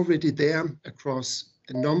 which is already there across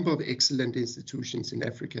a number of excellent institutions in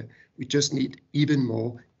Africa. We just need even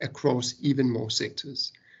more across even more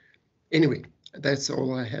sectors. Anyway, that's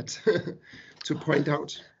all I had to point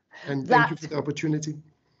out. And thank you for the opportunity.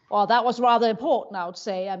 Well, that was rather important, I would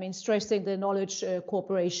say. Stressing the knowledge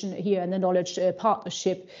cooperation here and the knowledge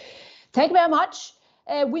partnership. Thank you very much.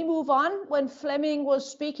 We move on. When Flemming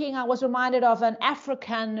was speaking, I was reminded of an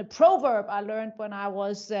African proverb I learned when I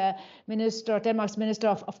was Denmark's Minister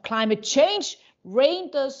of Climate Change. Rain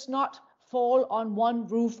does not fall on one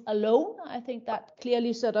roof alone. I think that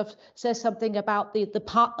clearly sort of says something about the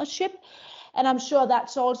partnership. And I'm sure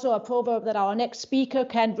that's also a proverb that our next speaker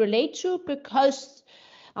can relate to, because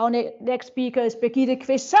our next speaker is Birgitte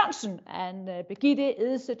Kvist Sørensen, and Birgitte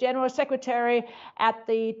is the General Secretary at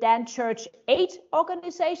the Dan Church 8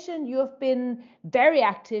 organization. You have been very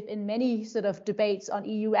active in many sort of debates on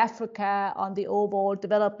EU-Africa, on the overall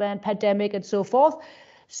development, pandemic, and so forth.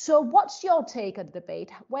 So what's your take on the debate?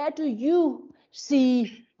 Where do you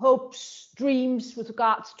see hopes, dreams with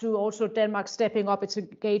regards to also Denmark stepping up its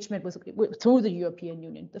engagement through the European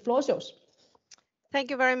Union? The floor is yours. Thank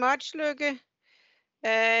you very much, Løkke.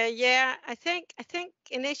 Yeah, I think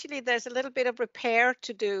initially there's a little bit of repair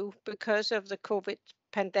to do because of the COVID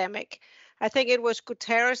pandemic. I think it was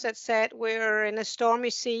Guterres that said we're in a stormy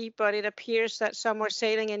sea, but it appears that some are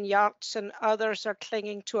sailing in yachts and others are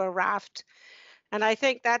clinging to a raft. And I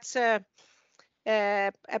think that's a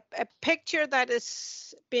picture that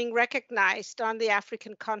is being recognized on the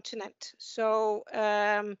African continent. So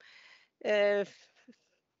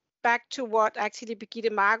back to what actually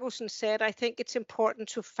Birgitte Markussen said, I think it's important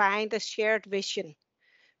to find a shared vision.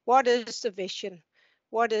 What is the vision?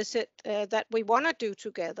 What is it that we want to do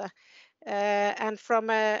together? And from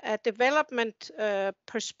a development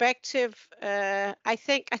perspective, I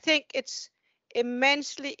think it's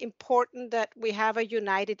immensely important that we have a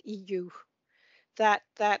united EU. That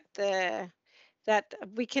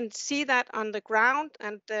we can see that on the ground,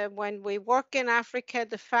 and when we work in Africa,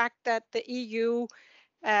 the fact that the EU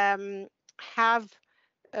have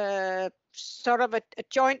sort of a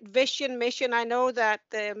joint mission. I know that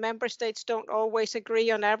the member states don't always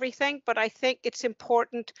agree on everything, but I think it's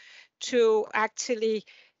important to actually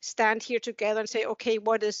stand here together and say, okay,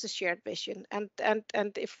 what is the shared vision? And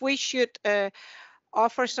if we should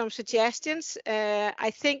offer some suggestions,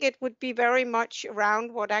 I think it would be very much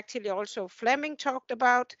around what actually also Flemming talked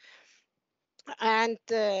about and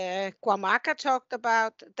Guamaka talked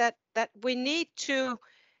about, that we need to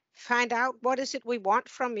find out what is it we want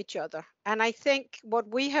from each other. And I think what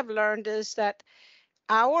we have learned is that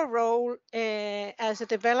our role as a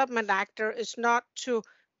development actor is not to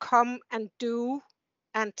come and do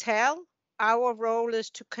and tell. Our role is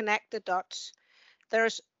to connect the dots.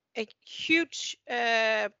 There's a huge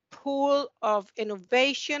pool of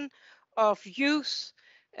innovation, of youth,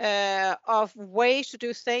 of ways to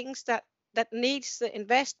do things that needs the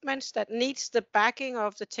investments, that needs the backing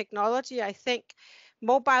of the technology. I think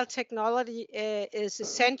mobile technology is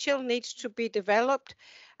essential, needs to be developed.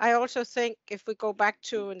 I also think if we go back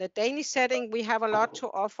to in the Danish setting, we have a lot to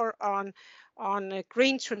offer on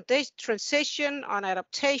green transition, on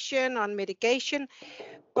adaptation, on mitigation.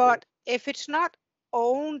 But if it's not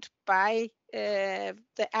owned by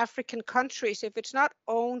the African countries, if it's not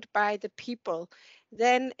owned by the people,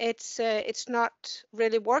 then it's not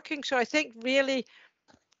really working. So I think really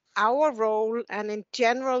our role, and in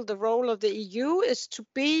general the role of the EU, is to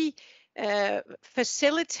be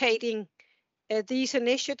facilitating these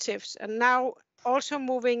initiatives, and now also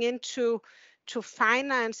moving into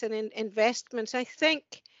finance and investments. I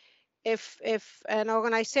think if an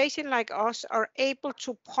organization like us are able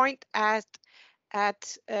to point at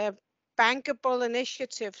bankable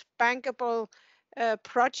initiatives, bankable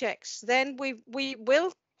projects, then we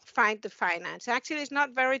will find the finance. Actually, it's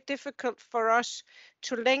not very difficult for us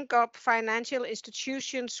to link up financial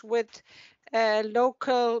institutions with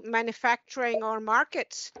local manufacturing or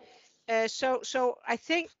markets. So I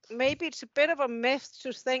think maybe it's a bit of a myth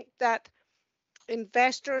to think that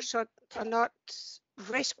investors are not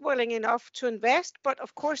risk willing enough to invest, but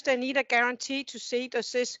of course they need a guarantee to see,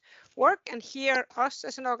 does this work? And here, us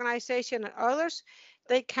as an organization and others,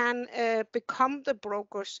 they can become the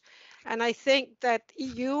brokers. And I think that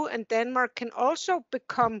EU and Denmark can also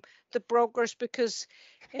become the brokers, because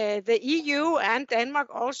the EU and Denmark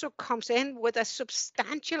also comes in with a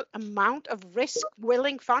substantial amount of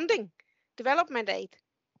risk-willing funding. Development aid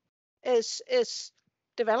is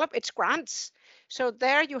develop its grants. So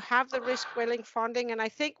there you have the risk-willing funding. And I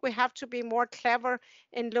think we have to be more clever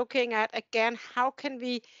in looking at, again, how can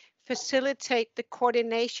we facilitate the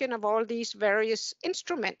coordination of all these various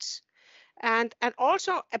instruments, and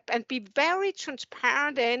also and be very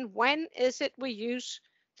transparent in when is it we use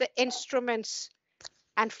the instruments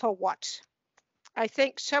and for what. I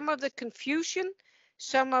think some of the confusion,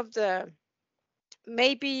 some of the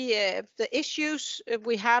maybe the issues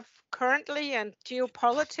we have currently and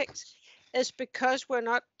geopolitics is because we're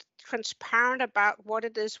not transparent about what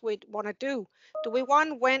it is we want to do. Do we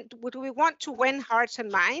want to win hearts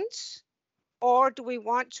and minds, or do we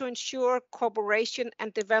want to ensure cooperation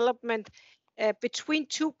and development between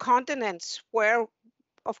two continents where,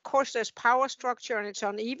 of course, there's power structure and it's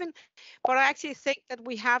uneven, but I actually think that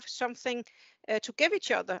we have something to give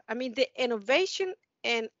each other. I mean, the innovation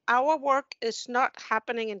in our work is not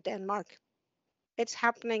happening in Denmark. It's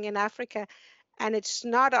happening in Africa, and it's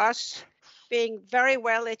not us being very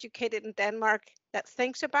well educated in Denmark that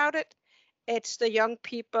thinks about it. It's the young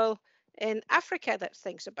people in Africa that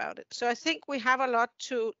thinks about it. So I think we have a lot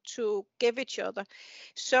to give each other.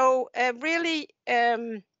 So really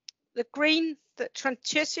the green, the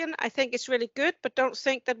transition, I think is really good, but don't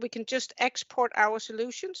think that we can just export our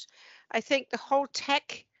solutions. I think the whole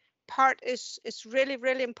tech part is really,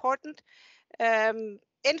 really important.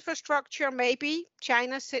 Infrastructure, maybe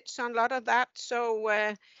China sits on a lot of that,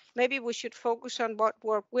 so maybe we should focus on what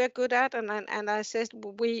we're good at. And I said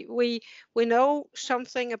we know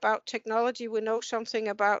something about technology, we know something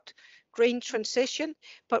about green transition,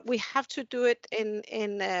 but we have to do it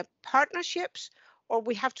in partnerships, or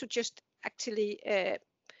we have to just actually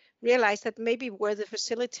realize that maybe we're the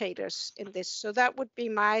facilitators in this. So that would be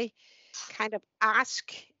my kind of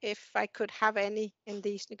ask, if I could have any in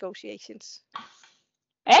these negotiations.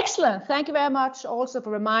 Excellent. Thank you very much also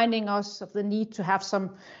for reminding us of the need to have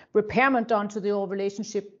some repairment done to the old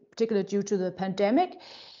relationship, particularly due to the pandemic.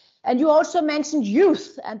 And you also mentioned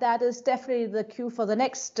youth, and that is definitely the cue for the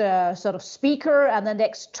next sort of speaker and the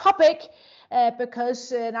next topic,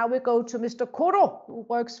 because now we go to Mr. Koro, who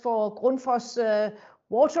works for Grundfos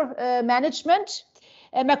Water Management.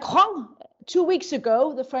 Macron, 2 weeks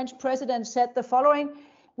ago, the French president said the following: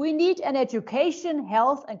 "We need an education,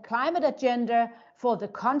 health and climate agenda for the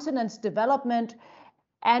continent's development,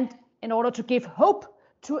 and in order to give hope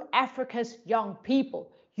to Africa's young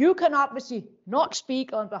people." You can obviously not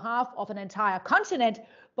speak on behalf of an entire continent,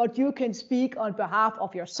 but you can speak on behalf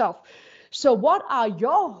of yourself. So what are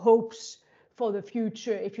your hopes for the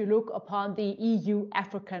future if you look upon the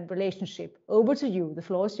EU-African relationship? Over to you. The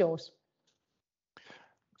floor is yours.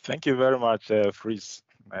 Thank you very much, Fries.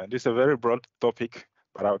 This is a very broad topic,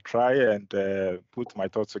 but I'll try and put my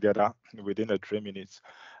thoughts together within the 3 minutes.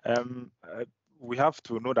 We have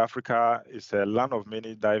to know that Africa is a land of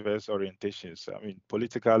many diverse orientations. I mean,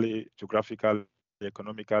 politically, geographically,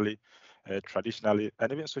 economically, traditionally,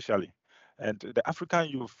 and even socially. And the African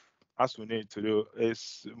youth, as we need to do,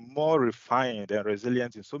 is more refined and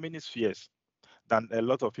resilient in so many spheres than a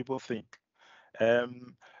lot of people think.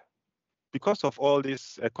 Because of all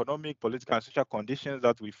these economic, political, and social conditions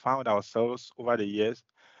that we found ourselves over the years,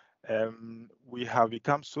 we have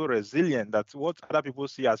become so resilient that what other people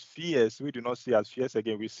see as fears, we do not see as fears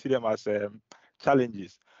again. We see them as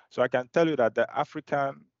challenges. So I can tell you that the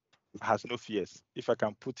African has no fears, if I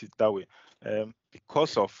can put it that way,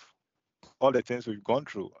 because of all the things we've gone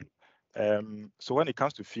through. So when it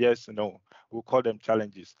comes to fears, no, we'll call them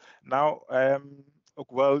challenges. Now,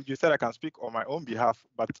 well, you said I can speak on my own behalf,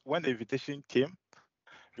 but when the invitation came,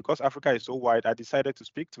 because Africa is so wide, I decided to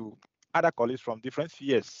speak to other colleagues from different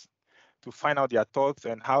spheres to find out their thoughts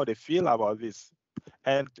and how they feel about this.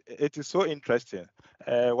 And it is so interesting.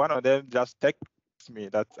 One of them just texted me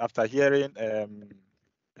that after hearing,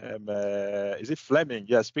 is it Fleming?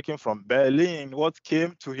 Yeah, speaking from Berlin, what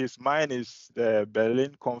came to his mind is the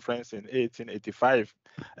Berlin conference in 1885.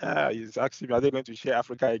 He's asking me, are they going to share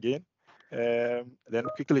Africa again? Then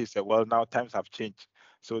quickly he said, well, now times have changed.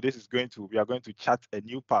 So this is we are going to chart a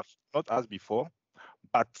new path, not as before,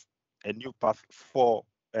 but a new path for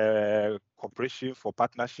cooperation, for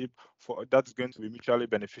partnership, that's going to be mutually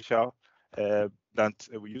beneficial than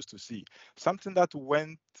we used to see. Something that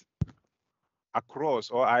went across,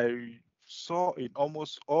 or I saw in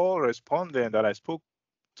almost all respondents that I spoke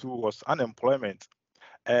to, was unemployment,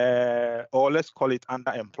 or let's call it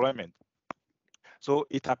underemployment. So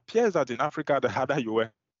it appears that in Africa, the harder you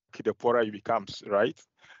work, the poorer you become, right?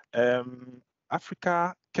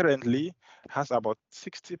 Africa currently has about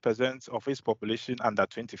 60% of its population under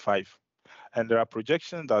 25. And there are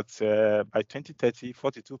projections that by 2030,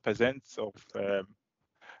 42% of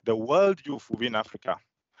the world youth will be in Africa.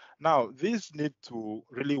 Now, these need to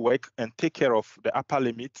really work and take care of the upper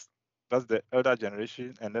limit, that's the elder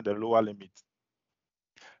generation, and then the lower limit.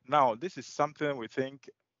 Now, this is something we think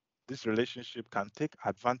this relationship can take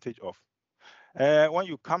advantage of. When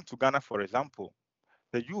you come to Ghana, for example,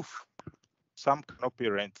 the youth, some cannot pay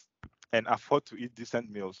rent and afford to eat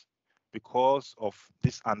decent meals because of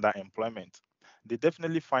this underemployment. They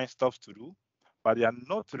definitely find stuff to do, but they are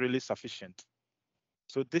not really sufficient.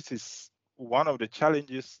 So this is one of the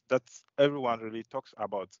challenges that everyone really talks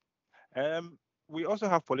about. We also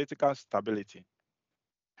have political stability.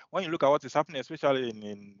 When you look at what is happening, especially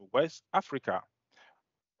in West Africa,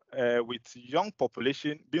 with young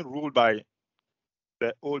population being ruled by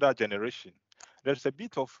the older generation, there's a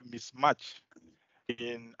bit of mismatch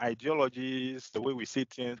in ideologies, the way we see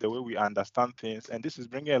things, the way we understand things, and this is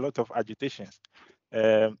bringing a lot of agitations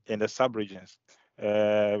in the sub-regions.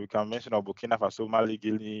 We can mention Burkina Faso, Mali,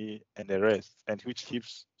 Guinea, and the rest, and which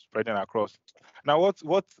keeps spreading across. Now,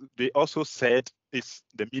 what they also said is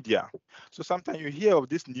the media. So sometimes you hear of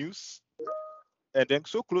this news, and then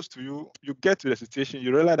so close to you, you get to the situation,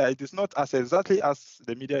 you realize that it is not as exactly as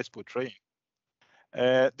the media is portraying.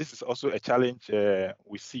 This is also a challenge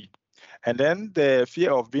we see. And then the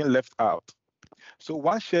fear of being left out. So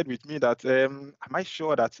one shared with me that, am I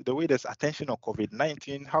sure that the way there's attention on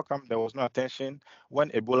COVID-19, how come there was no attention when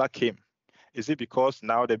Ebola came? Is it because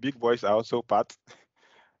now the big boys are also part?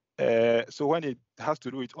 So when it has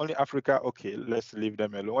to do with only Africa, okay, let's leave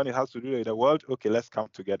them alone. When it has to do with the world, okay, let's come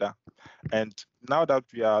together. And now that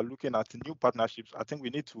we are looking at new partnerships, I think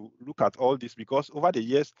we need to look at all this, because over the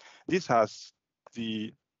years, this has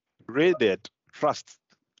degraded trust,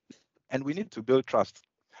 and we need to build trust.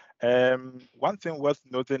 One thing worth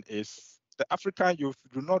noting is the African youth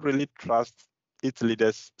do not really trust its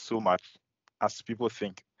leaders so much as people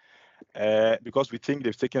think. Because we think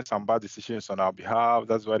they've taken some bad decisions on our behalf.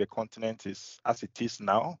 That's why the continent is as it is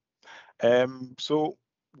now. So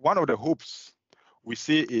one of the hopes we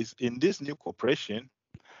see is in this new cooperation,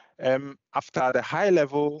 after the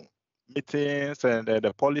high-level meetings and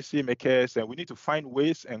the policy makers, and we need to find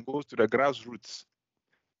ways and go to the grassroots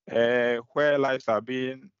where lives are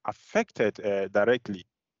being affected directly,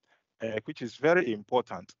 which is very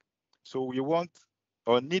important. So we want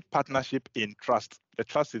or need partnership in trust. The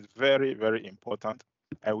trust is very, very important,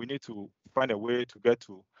 and we need to find a way to get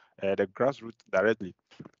to the grassroots directly.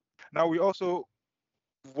 Now, we also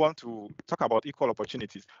want to talk about equal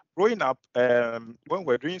opportunities. Growing up, when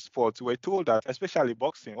we're doing sports, we're told that, especially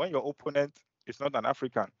boxing, when your opponent is not an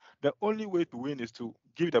African, the only way to win is to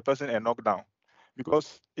give the person a knockdown,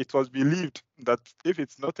 because it was believed that if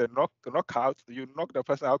it's not a knockout, you knock the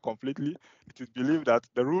person out completely. It is believed that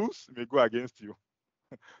the rules may go against you.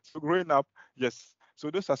 So growing up, yes.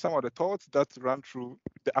 So those are some of the thoughts that run through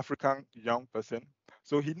the African young person.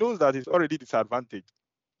 So he knows that he's already disadvantaged.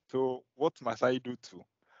 So what must I do to?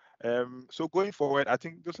 So going forward, I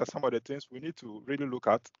think those are some of the things we need to really look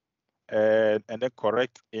at and then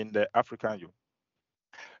correct in the African youth.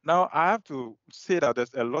 Now, I have to say that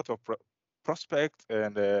there's a lot of prospects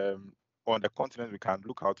and on the continent we can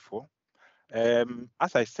look out for.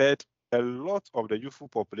 As I said, a lot of the youthful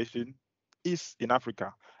population is in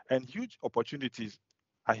Africa, and huge opportunities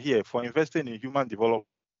are here for investing in human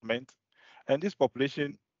development. And this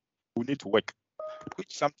population will need to work,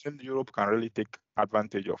 which is something Europe can really take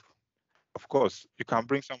advantage of. Of course, you can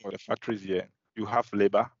bring some of the factories here. You have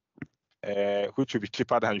labor, which will be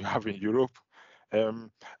cheaper than you have in Europe.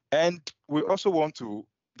 And we also want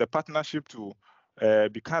the partnership to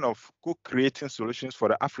be kind of co-creating solutions for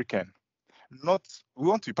the African. We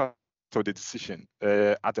want to be part of the decision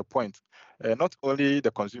at a point, not only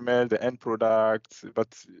the consumer, the end product,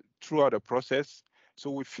 but throughout the process.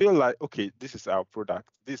 So we feel like, okay, this is our product,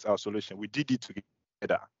 this is our solution. We did it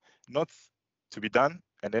together, not to be done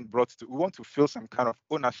and then brought to. We want to feel some kind of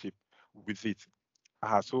ownership with it.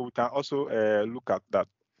 So we can also look at that.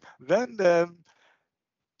 Then the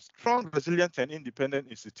strong, resilient, and independent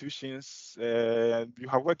institutions. You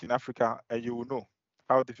have worked in Africa, and you will know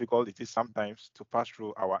how difficult it is sometimes to pass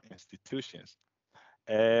through our institutions.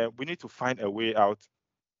 We need to find a way out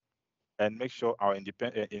and make sure our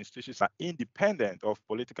institutions are independent of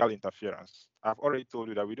political interference. I've already told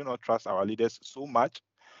you that we do not trust our leaders so much.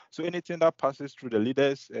 So anything that passes through the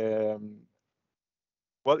leaders,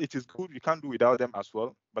 well, it is good. We can't do without them as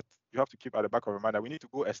well, but you have to keep at the back of your mind that we need to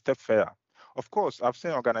go a step further. Of course, I've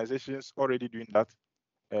seen organizations already doing that,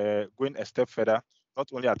 going a step further, not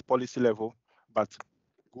only at policy level, but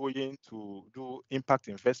going to do impact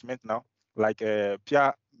investment now, like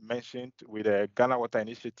Pierre mentioned with the Ghana Water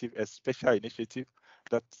Initiative, a special initiative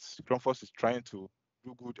that Grumforce is trying to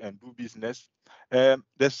do good and do business.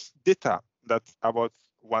 There's data that about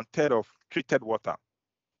 1/3 of treated water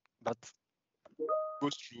that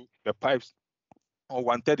goes through the pipes, or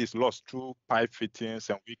 1/3 is lost through pipe fittings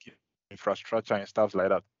and weak infrastructure and stuff like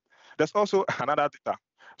that. There's also another data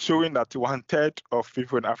showing that 1/3 of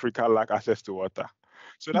people in Africa lack access to water.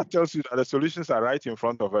 So that tells you that the solutions are right in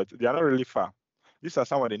front of it. They are not really far. These are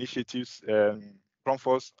some of the initiatives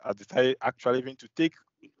Grumforce has decided actually even to take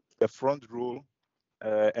the front role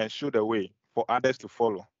and show the way for others to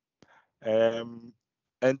follow.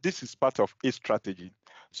 And this is part of its strategy.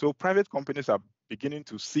 So private companies are beginning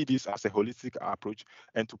to see this as a holistic approach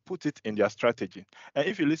and to put it in their strategy. And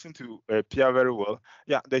if you listen to Pierre very well,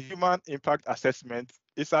 yeah, the human impact assessment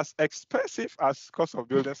is as expensive as cost of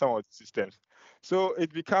building some of the systems. So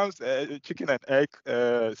it becomes a chicken and egg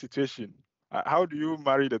situation. How do you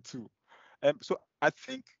marry the two? So I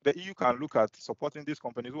think the EU can look at supporting these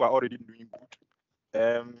companies who are already doing good.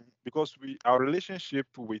 Because our relationship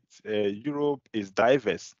with Europe is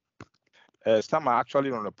diverse. Some are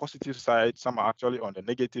actually on the positive side, some are actually on the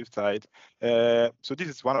negative side. So this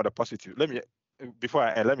is one of the positives. Let me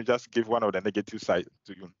let me just give one of the negative side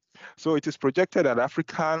to you. So it is projected that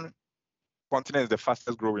African continent is the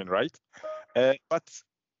fastest growing, right? But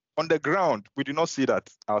on the ground, we do not see that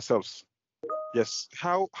ourselves. Yes,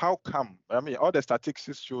 how come? I mean, all the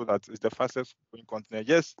statistics show that it's the fastest growing continent.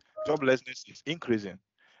 Yes, joblessness is increasing.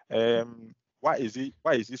 Why is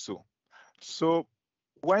it so? So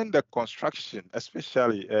when the construction,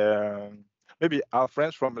 especially maybe our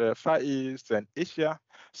friends from the Far East and Asia,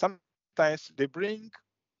 sometimes they bring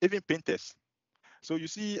even painters. So you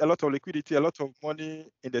see a lot of liquidity, a lot of money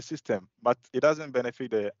in the system, but it doesn't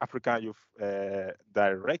benefit the African youth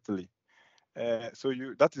directly. So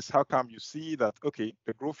that is how come you see that, okay,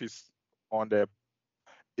 the growth is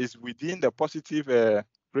within the positive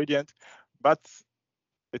gradient, but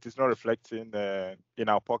it is not reflecting in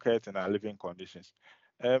our pocket and our living conditions.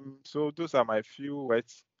 So those are my few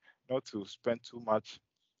words, not to spend too much.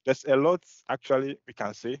 There's a lot actually we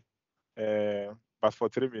can say, but for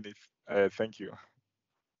 3 minutes, thank you.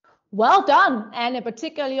 Well done, and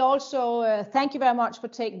particularly also thank you very much for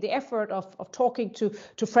taking the effort of talking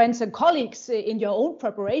to friends and colleagues in your own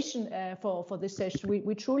preparation for this session.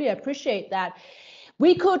 We truly appreciate that.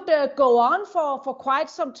 We could go on for quite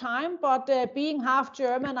some time, but being half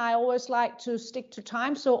German, I always like to stick to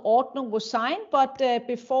time, so Ordnung was signed. But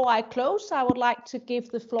before I close, I would like to give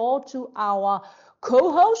the floor to our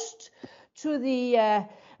co-host, to the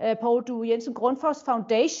Poul Due Jensen Grundfos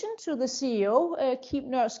Foundation, to the CEO, Kim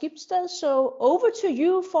Nør Skibsted. So over to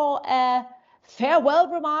you for a farewell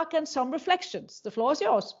remark and some reflections. The floor is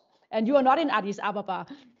yours. And you are not in Addis Ababa.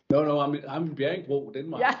 No, I'm in Bjerringbro,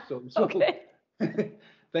 Denmark. Yeah, so okay.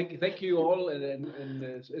 Thank you all, and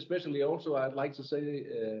especially also I'd like to say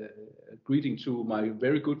a greeting to my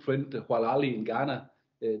very good friend Hualali in Ghana.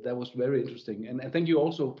 That was very interesting, and thank you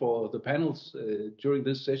also for the panels during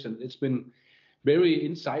this session. It's been very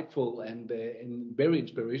insightful and very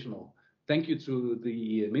inspirational. Thank you to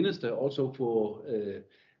the minister also for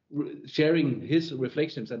sharing his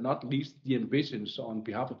reflections, and not least the ambitions on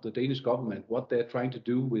behalf of the Danish government, what they're trying to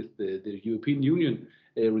do with the European Union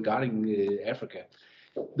regarding Africa.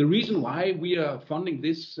 The reason why we are funding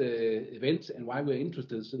this event and why we're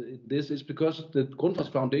interested in this is because the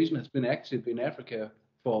Grundfos Foundation has been active in Africa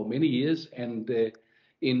for many years, and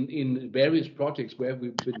in various projects where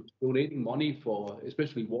we've been donating money for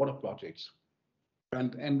especially water projects.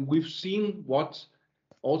 And we've seen what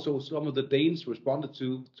also some of the Danes responded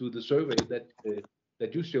to the survey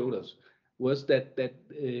that you showed us, was that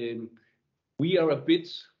we are a bit,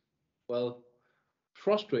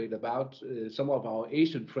 frustrated about some of our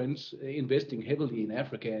Asian friends investing heavily in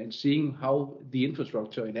Africa and seeing how the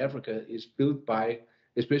infrastructure in Africa is built by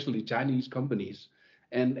especially Chinese companies.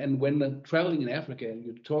 And when traveling in Africa and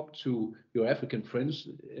you talk to your African friends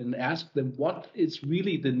and ask them what is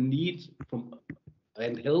really the need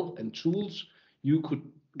and help and tools you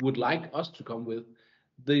would like us to come with,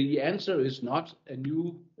 the answer is not a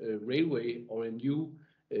new railway or a new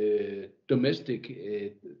domestic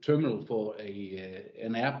terminal for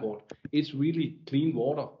an airport. It's really clean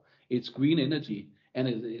water, it's green energy, and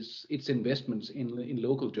it's investments in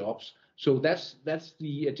local jobs. So that's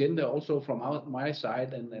the agenda also from my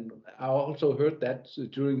side, and I also heard that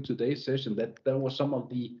during today's session that there were some of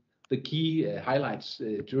the key highlights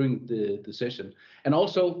during the session, and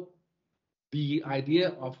also the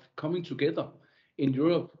idea of coming together in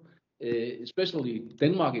Europe. Especially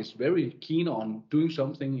Denmark is very keen on doing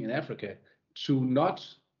something in Africa to not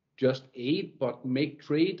just aid but make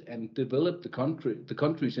trade and develop the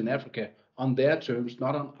countries in Africa on their terms,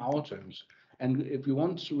 not on our terms. And if you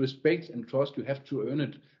want to respect and trust, you have to earn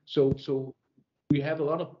it. So we have a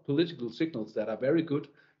lot of political signals that are very good,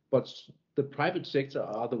 but the private sector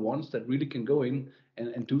are the ones that really can go in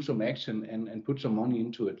and do some action and put some money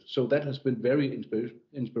into it. So that has been very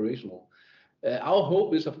inspirational. Our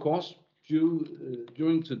hope is, of course,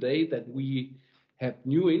 during today that we have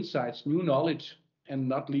new insights, new knowledge, and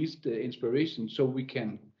not least inspiration, so we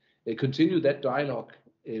can continue that dialogue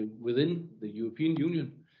within the European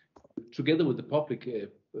Union, together with the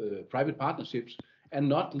public-private partnerships, and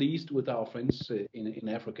not least with our friends in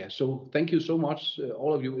Africa. So thank you so much,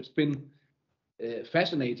 all of you. It's been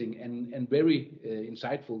fascinating and very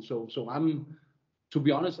insightful. So to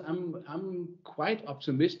be honest, I'm quite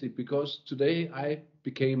optimistic, because today I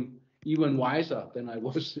became even wiser than I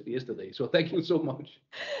was yesterday. So thank you so much.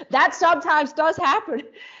 That sometimes does happen.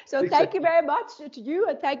 So thank you very much to you,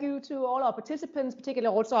 and thank you to all our participants,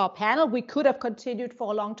 particularly also our panel. We could have continued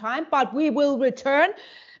for a long time, but we will return,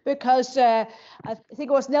 because I think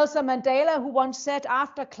it was Nelson Mandela who once said,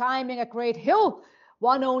 after climbing a great hill,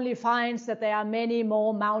 one only finds that there are many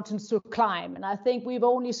more mountains to climb. And I think we've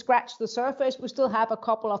only scratched the surface. We still have a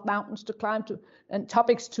couple of mountains to climb to and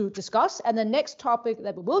topics to discuss. And the next topic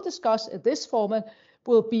that we will discuss in this format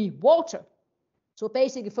will be water. So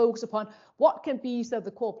basically focus upon what can be sort of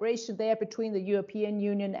the cooperation there between the European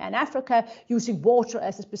Union and Africa using water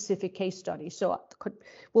as a specific case study. So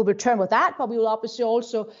we'll return with that, but we will obviously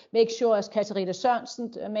also make sure, as Katarina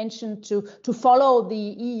Sørensen mentioned, to follow the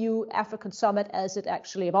EU-African Summit as it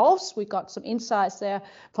actually evolves. We got some insights there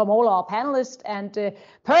from all our panelists, and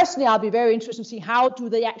personally I'll be very interested to see how do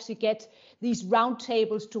they actually get these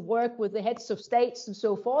roundtables to work with the heads of states and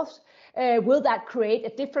so forth. Will that create a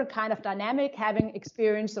different kind of dynamic, having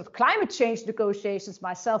experience of climate change negotiations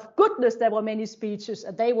myself? Goodness, there were many speeches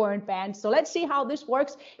and they weren't banned. So let's see how this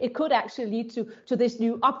works. It could actually lead to this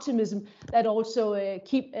new optimism that also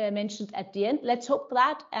Keep mentioned at the end. Let's hope for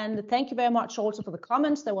that. And thank you very much also for the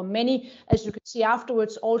comments. There were many, as you can see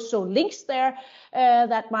afterwards, also links there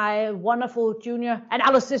that my wonderful junior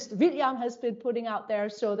analyst William has been putting out there.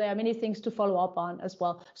 So there are many things to follow up on as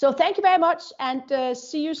well. So thank you very much, and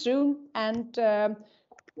see you soon, and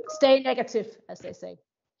stay negative, as they say.